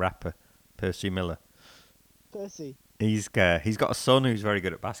P, the rapper, Percy Miller? Percy. He's got a son who's very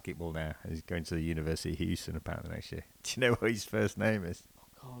good at basketball now. He's going to the University of Houston apparently next year. Do you know what his first name is? Oh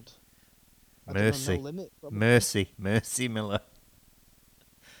God. I don't know, Mercy. No Limit, probably. Mercy Miller.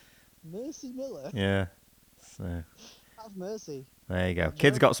 Mercy Miller. Yeah. So Have mercy. there you go. Well,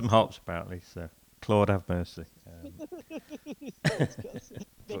 Kid's Joe- got some hops apparently. So Claude, have mercy. He's got a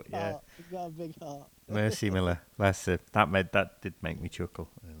big But, yeah. heart. He's got a big heart. Mercy Miller. Bless him. That did make me chuckle.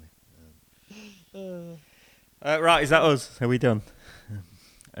 Really. Right, is that us? Are we done?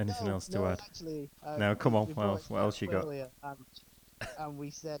 Anything else to add? Actually, No, come on. we Well, brought it what else up you got? earlier, and we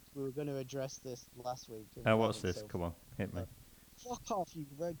said we were going to address this last week. and Oh, we what's haven't, this? so Come on, hit me. Fuck off, you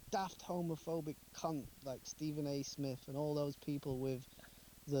very daft homophobic cunt like Stephen A. Smith and all those people with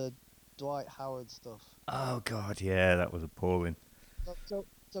the Dwight Howard stuff. Oh God, yeah, that was appalling. So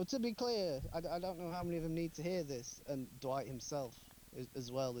to be clear, I don't know how many of them need to hear this, and Dwight himself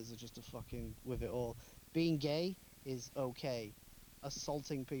as well is just a fucking with it all. Being gay is okay.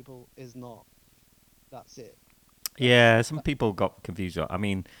 Assaulting people is not. That's it. Yeah, some people got confused. I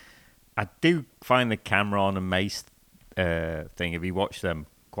mean, I do find the Cameron and Mace thing, if you watch them,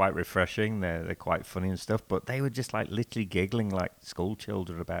 quite refreshing. They're quite funny and stuff, but they were just like literally giggling like school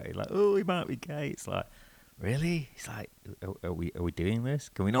children about it. Like, oh, he might be gay. It's like, really? It's like, are we doing this?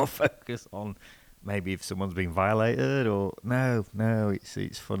 Can we not focus on maybe if someone's been violated or no?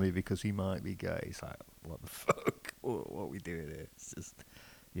 It's funny because he might be gay. It's like, what the fuck? What are we doing here? It's just,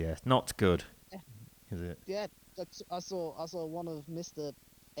 yeah, not good, is it? Yeah, I saw one of Mr.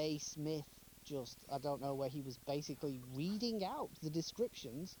 A. Smith. I don't know, where he was basically reading out the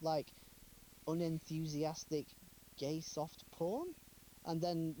descriptions like unenthusiastic gay soft porn, and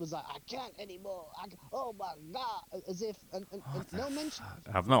then was like, I can't anymore. Oh my god, as if and no mention.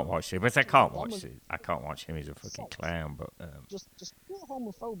 I've not watched it, but I can't watch it. I can't watch him. He's a fucking Assault. clown. But Just pure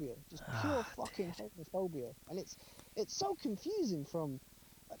homophobia, just pure fucking homophobia, and it's so confusing. From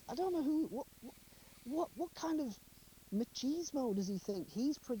I don't know what kind of machismo does he think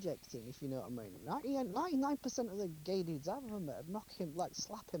he's projecting, if you know what I mean? 99% of the gay dudes I've ever met knock him, like,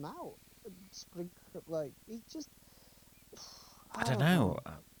 slap him out. Like, he just... I don't know.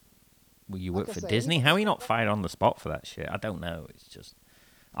 Well, you work Like I for say, Disney. anyone- How are you not fired on the spot for that shit? I don't know. It's just...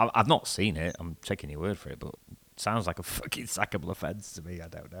 I've not seen it. I'm taking your word for it, but it sounds like a fucking sackable offence to me. I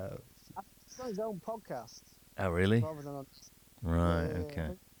don't know. It's on his own podcast, Oh, really? rather than on... Right, Yeah, okay.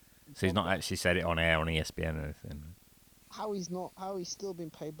 yeah. So he's not actually said it on air on ESPN or anything? How he's still been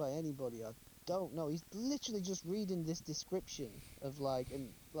paid by anybody, I don't know. He's literally just reading this description of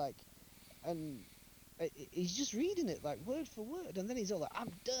he's just reading it like word for word, and then he's all like, I'm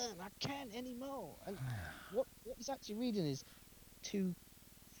done, I can't anymore. And what he's actually reading is two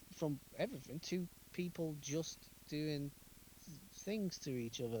people just doing things to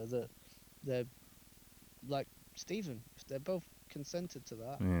each other that they're like, Stephen, if they're both consented to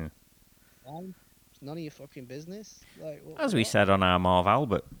that, Yeah. it's none of your fucking business. Like, As we said on our Marv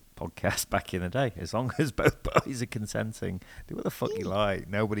Albert podcast back in the day, as long as both parties are consenting, do what the fuck you like.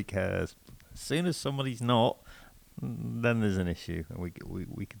 Nobody cares. As soon as somebody's not, then there's an issue, and we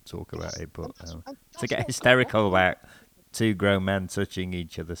can talk about it. But to get hysterical about two grown men touching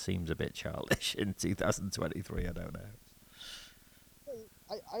each other seems a bit childish in 2023. I don't know.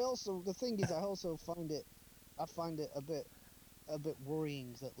 I also, the thing is, I find it a bit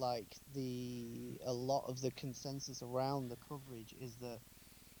worrying that like a lot of the consensus around the coverage is that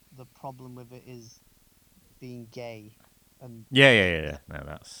the problem with it is being gay, and Yeah. No,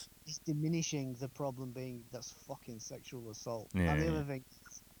 that's it's diminishing the problem being that's fucking sexual assault. Yeah, And the yeah. other thing,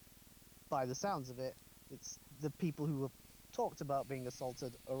 by the sounds of it, it's the people who have talked about being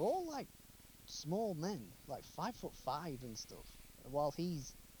assaulted are all like small men, like 5'5" and stuff, while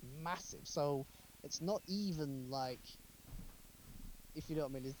he's massive. So it's not even like, if you know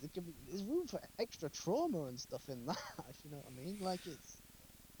what I mean, there's room for extra trauma and stuff in that, if you know what I mean. Like, it's,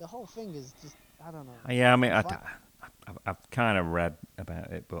 the whole thing is just, I don't know. yeah. I mean, Fine. I've kind of read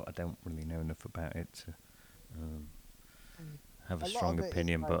about it, but I don't really know enough about it to have a A lot strong of it is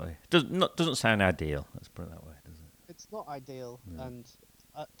opinion. like- But it doesn't sound ideal. Let's put it that way, does it? It's not ideal, No. and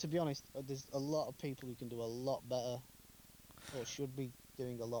to be honest, there's a lot of people who can do a lot better, or should be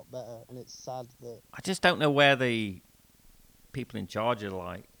doing a lot better, and it's sad that I just don't know where the people in charge are,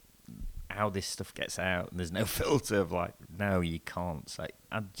 like, how this stuff gets out, and there's no filter of like, no, you can't say.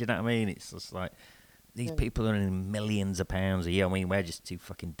 Do you know what I mean? It's just like these Yeah. people are in millions of pounds a year. I mean, we're just two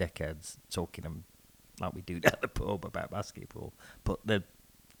fucking dickheads talking like we do down the pub about basketball. But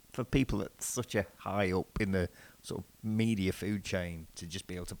for people that's such a high up in the sort of media food chain to just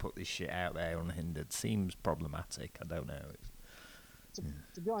be able to put this shit out there unhindered seems problematic. I don't know.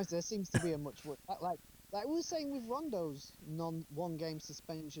 to be honest, there seems to be a much like like we were saying with Rondo's one game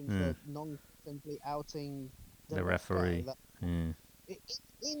suspension Hmm. for non-simply outing The ref guy, referee. like, Hmm.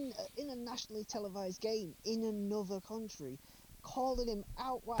 in a nationally televised game in another country, calling him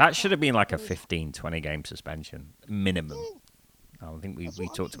out. That should have been like a was- 15, 20 game suspension minimum. Yeah, I think we that's what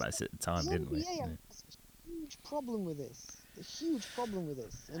I talked mean. about this at the time, The didn't we? NBA Yeah. has a huge problem with this. A huge problem with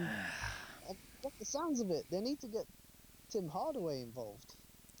this. And what the sounds of it, they need to get Tim Hardaway involved.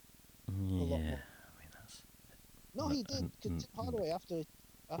 Yeah. lot more. I mean, that's No, he did. Because Tim mm. Hardaway,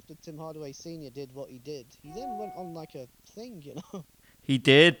 after Tim Hardaway Senior did what he did, he then went on like a thing, you know. He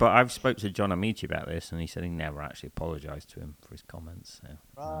did, but I've spoke to John Amici about this, and he said he never actually apologised to him for his comments. So,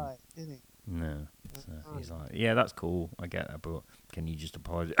 Right, didn't he? no, so That's he's fine. like, yeah, that's cool, I get that, but can you just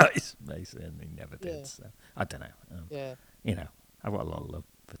apologise? Basically, and he never did. Yeah. So I don't know. Yeah, You know, I've got a lot of love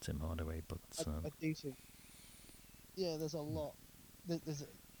for Tim Hardaway, but I do think. Yeah, there's a lot. There's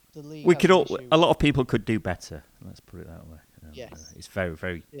the league. we has could an all. issue A lot of people could do better. Let's put it that way. Yes. It's very,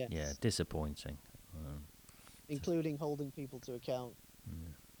 very, Yes. yeah, disappointing. including holding people to account.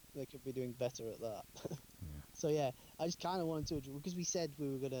 They could be doing better at that. So yeah, I just kind of wanted to, because we said we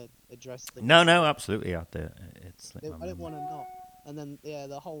were gonna address the. No, absolutely, I do. It's. I didn't want to not, and then yeah,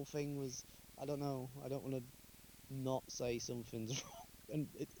 the whole thing was, I don't know, I don't want to not say something's wrong, and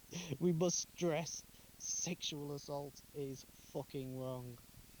we must stress, sexual assault is fucking wrong.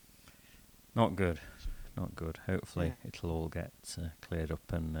 Not good. Not good. Hopefully, Yeah. it'll all get cleared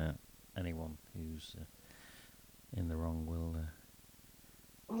up, and anyone who's in the wrong will.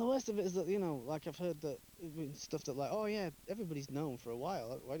 Well, the worst of it is that, you know, like I've heard that stuff that like, oh yeah, everybody's known for a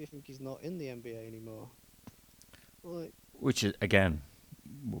while. Why do you think he's not in the NBA anymore? Like, Which is, again,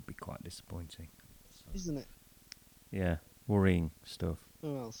 would be quite disappointing. So, isn't it? yeah, worrying stuff.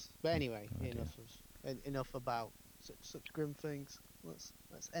 Who else? But anyway, Oh, dear. enough about such grim things. Let's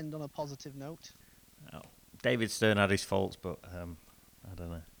end on a positive note. Oh, David Stern had his faults, but I don't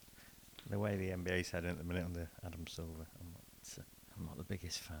know. The way the NBA's heading at the minute under Adam Silver, I'm not the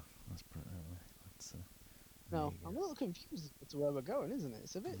biggest fan. Let's put it that way. There No, you go. I'm a little confused as to where we're going, isn't it?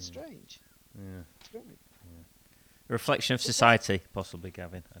 It's a bit strange. Yeah. Strange. A reflection of society, possibly,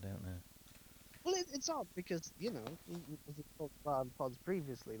 Gavin. I don't know. Well, it's odd because, you know, as we talked about on pods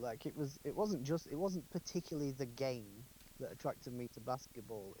previously, like it wasn't particularly the game that attracted me to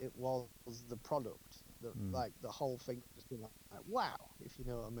basketball. It was the product, like the whole thing, just being like, wow, if you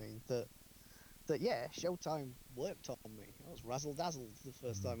know what I mean. That yeah, Showtime worked on me. I was razzle dazzled the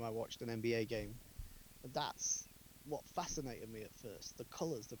first time I watched an NBA game. And that's what fascinated me at first. The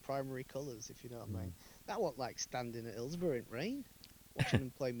colours, the primary colours, if you know what I mean. That wasn't like standing at Hillsborough in rain, watching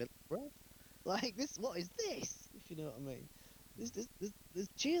them play Middlesbrough. Like this, what is this? If you know what I mean. There's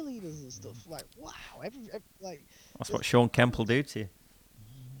cheerleaders and stuff. Like wow, every like. That's what Sean Kemp will do to you.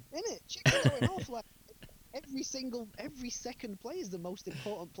 Innit? Chicks are going off like every second play is the most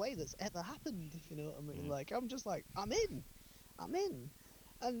important play that's ever happened. If you know what I mean. Like I'm just like I'm in,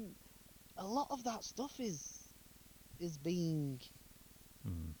 and a lot of that stuff is being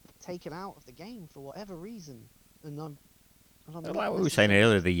taken out of the game for whatever reason, and I'm Like not we were saying necessarily-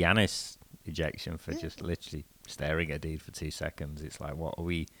 earlier, the Giannis ejection for Yeah. just literally staring at a dude for 2 seconds. It's like, what are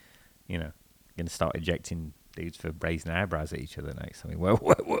we, going to start ejecting dudes for raising eyebrows at each other next? I mean,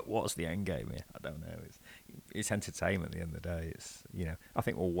 what's the end game here? I don't know. It's entertainment at the end of the day. It's, I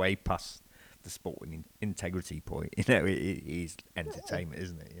think we're way past the sporting integrity point. It is entertainment,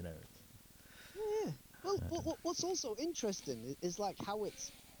 isn't it? Yeah. Well, what's also interesting is like how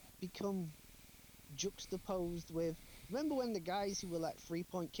it's become juxtaposed with. Remember when the guys who were like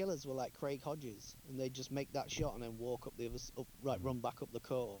 3-point killers were like Craig Hodges, and they'd just make that shot and then walk up the other, run back up the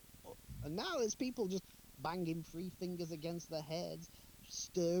court. And now there's people just banging 3 fingers against their heads,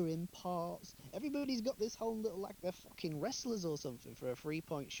 stirring parts. Everybody's got this whole little like they're fucking wrestlers or something for a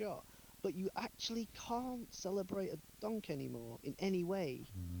 3-point shot. But you actually can't celebrate a dunk anymore in any way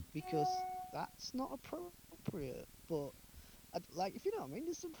because that's not appropriate. But like, if you know what I mean,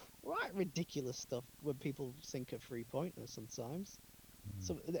 there's some right ridiculous stuff when people sink a 3-pointer sometimes.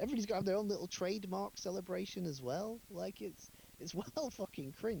 So everybody's got to have their own little trademark celebration as well. Like it's well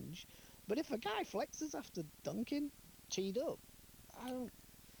fucking cringe. But if a guy flexes after dunking, teed up, I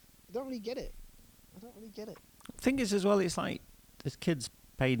don't really get it. Thing is, as well, it's like there's kids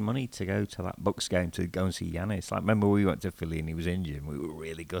paid money to go to that Bucks game to go and see Giannis. Like, remember we went to Philly and he was injured and we were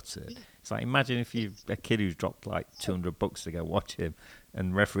really gutted. It's like, imagine if you a kid who's dropped like $200 to go watch him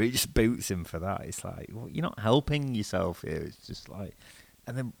and referee just boots him for that. It's like, well, you're not helping yourself here. It's just like,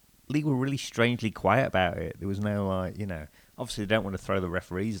 and then league were really strangely quiet about it. There was no like, obviously they don't want to throw the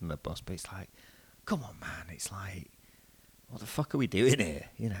referees in the bus, but it's like, come on, man. It's like, what the fuck are we doing here?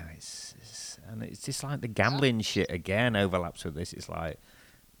 You know, and it's just like the gambling shit again overlaps with this. It's like,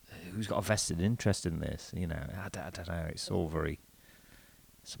 who's got a vested interest in this? You know, I don't know. It's all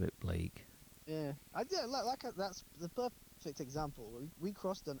it's a bit bleak. Yeah, that's the perfect example. We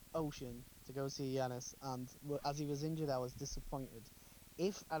crossed an ocean to go see Giannis, and as he was injured, I was disappointed.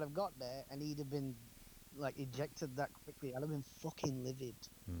 If I'd have got there and he'd have been like ejected that quickly, I'd have been fucking livid.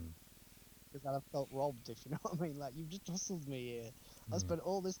 Because I'd have felt robbed, if you know what I mean. Like, you've just hustled me here. I spent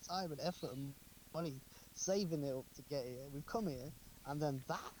all this time and effort and money saving it up to get here. We've come here, and then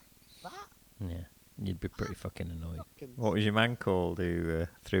that. Yeah, you'd be pretty fucking annoyed. What was your man called who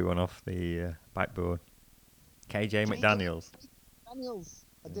threw one off the backboard? KJ McDaniels. Daniels.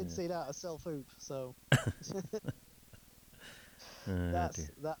 I did see that, a self-hoop, so... that's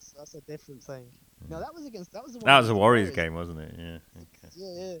a different thing. No, that was the Warriors game, wasn't it? Yeah. Okay.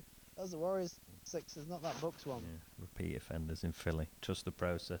 Yeah. That was the Warriors Sixers, not that Bucks one. Yeah. Repeat offenders in Philly. Trust the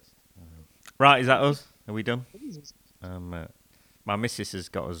process. Right, is that us? Are we done? My missus has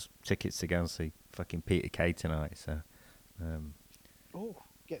got us tickets to go and see fucking Peter Kay tonight, so... Oh,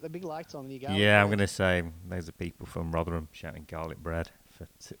 get the big light on and you go. Yeah, I'm going to say those are people from Rotherham shouting garlic bread for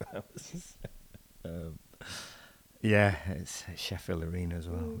 2 hours. Yeah, it's Sheffield Arena as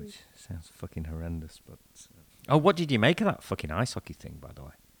well, which sounds fucking horrendous. But what did you make of that fucking ice hockey thing, by the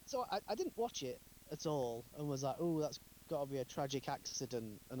way? So I didn't watch it at all and was like, oh, that's got to be a tragic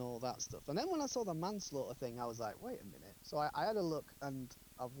accident and all that stuff. And then when I saw the manslaughter thing, I was like, wait a minute. So I had a look and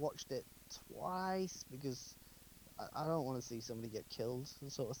I've watched it twice because I don't want to see somebody get killed and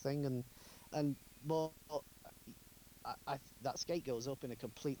sort of thing. But that skate goes up in a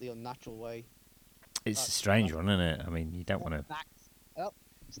completely unnatural way. It's a strange one, isn't it? I mean, you don't want to...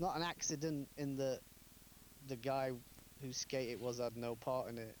 It's not an accident in the guy whose skate it was had no part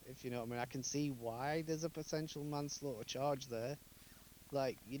in it, if you know what I mean. I can see why there's a potential manslaughter charge there.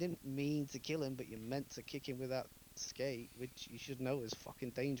 Like, you didn't mean to kill him, but you meant to kick him with that skate, which you should know is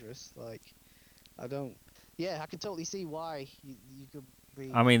fucking dangerous. Like, I can totally see why you could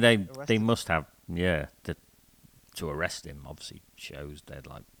be... I mean, they arrested. must have, to arrest him, obviously shows they're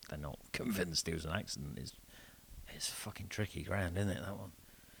not convinced it was an accident. It's fucking tricky ground, isn't it, that one?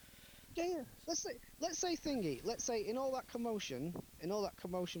 Yeah. Let's say thingy. Let's say in all that commotion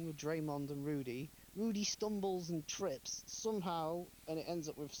with Draymond and Rudy stumbles and trips somehow, and it ends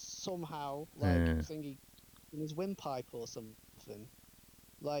up with somehow thingy in his windpipe or something.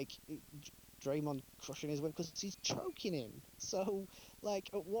 Like Draymond crushing his wind because he's choking him. So, like,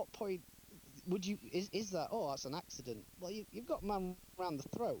 at what point would you is that? Oh, that's an accident. Well, you've got man around the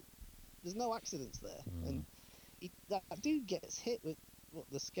throat. There's no accidents there, and that dude gets hit with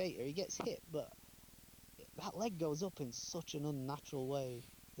the skater. He gets hit, but that leg goes up in such an unnatural way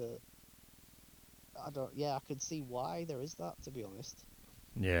that I could see why there is that. To be honest.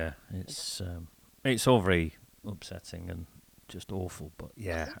 Yeah, it's all very upsetting and just awful. But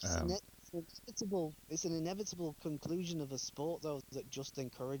yeah, it's an inevitable conclusion of a sport though that just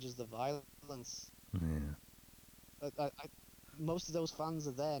encourages the violence. Yeah. Most of those fans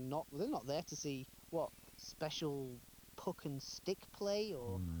are they're not there to see what special puck and stick play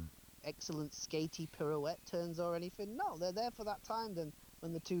or excellent skatey pirouette turns or anything. No, they're there for that time then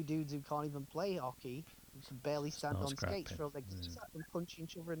when the two dudes who can't even play hockey, who can barely stand on skates, throw their gears at and punch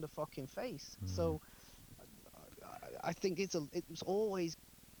each other in the fucking face. So I think it's always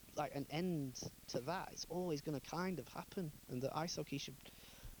like an end to that. It's always going to kind of happen, and the ice hockey should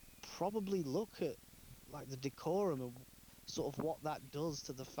probably look at like the decorum of sort of what that does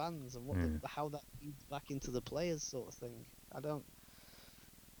to the fans and what how that feeds back into the players, sort of thing.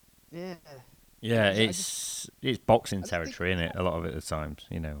 It's boxing territory, isn't it? A lot of it at times,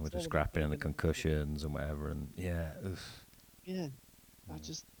 with the scrapping and the concussions and whatever, and I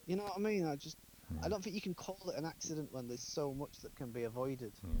just, you know what I mean? I don't think you can call it an accident when there's so much that can be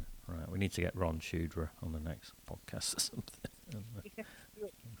avoided. Yeah, right. We need to get Ron Shudra on the next podcast or something.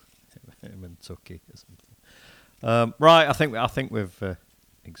 Him and Tucky or something. Right, I think we've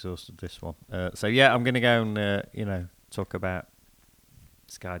exhausted this one. So yeah, I'm going to go and talk about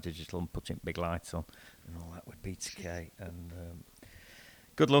Sky Digital and putting big lights on and all that with BTK. And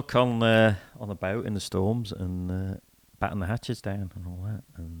good luck on the boat in the storms and batten the hatches down and all that.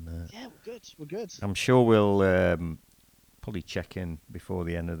 And yeah, we're good. I'm sure we'll probably check in before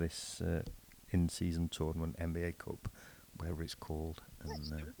the end of this in-season tournament, NBA Cup, whatever it's called.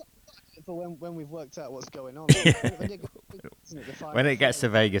 And, for when we've worked out what's going on. When it gets to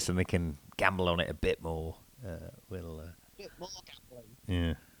Vegas and they can gamble on it a bit more, we'll... bit more gambling.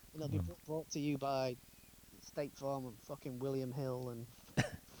 Yeah. It'll be brought to you by State Farm and fucking William Hill and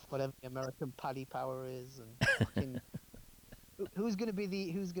whatever the American Paddy Power is and fucking Who's gonna be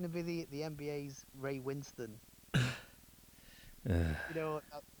the NBA's Ray Winston? Uh, You know,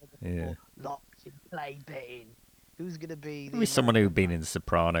 Yeah. locked in play betting. Who's gonna be? Maybe someone who'd been in The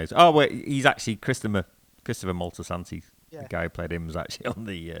Sopranos. Oh, wait, he's actually Christopher Moltisanti. Yeah. The guy who played him was actually on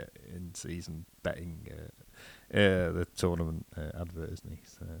the in-season betting the tournament advert, isn't he?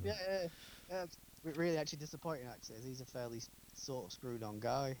 So, Yeah. It's really actually disappointing. Actually, he's a fairly sort of screwed on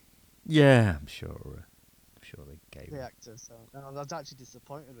guy, yeah, I'm sure they gave the him. actor. So I was actually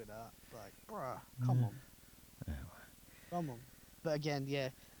disappointed with that. Like, bruh, come on, come on. But again, yeah,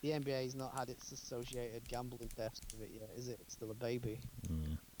 the NBA's not had its associated gambling deaths with it yet, is it? It's still a baby.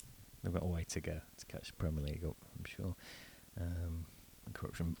 They've got a way to go to catch the Premier League up, I'm sure.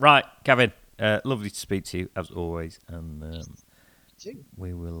 Corruption. Right, Kevin, lovely to speak to you, as always. And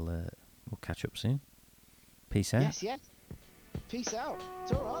we will we'll catch up soon. Peace out. Yes. Peace out.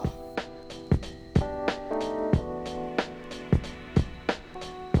 Ta-ra.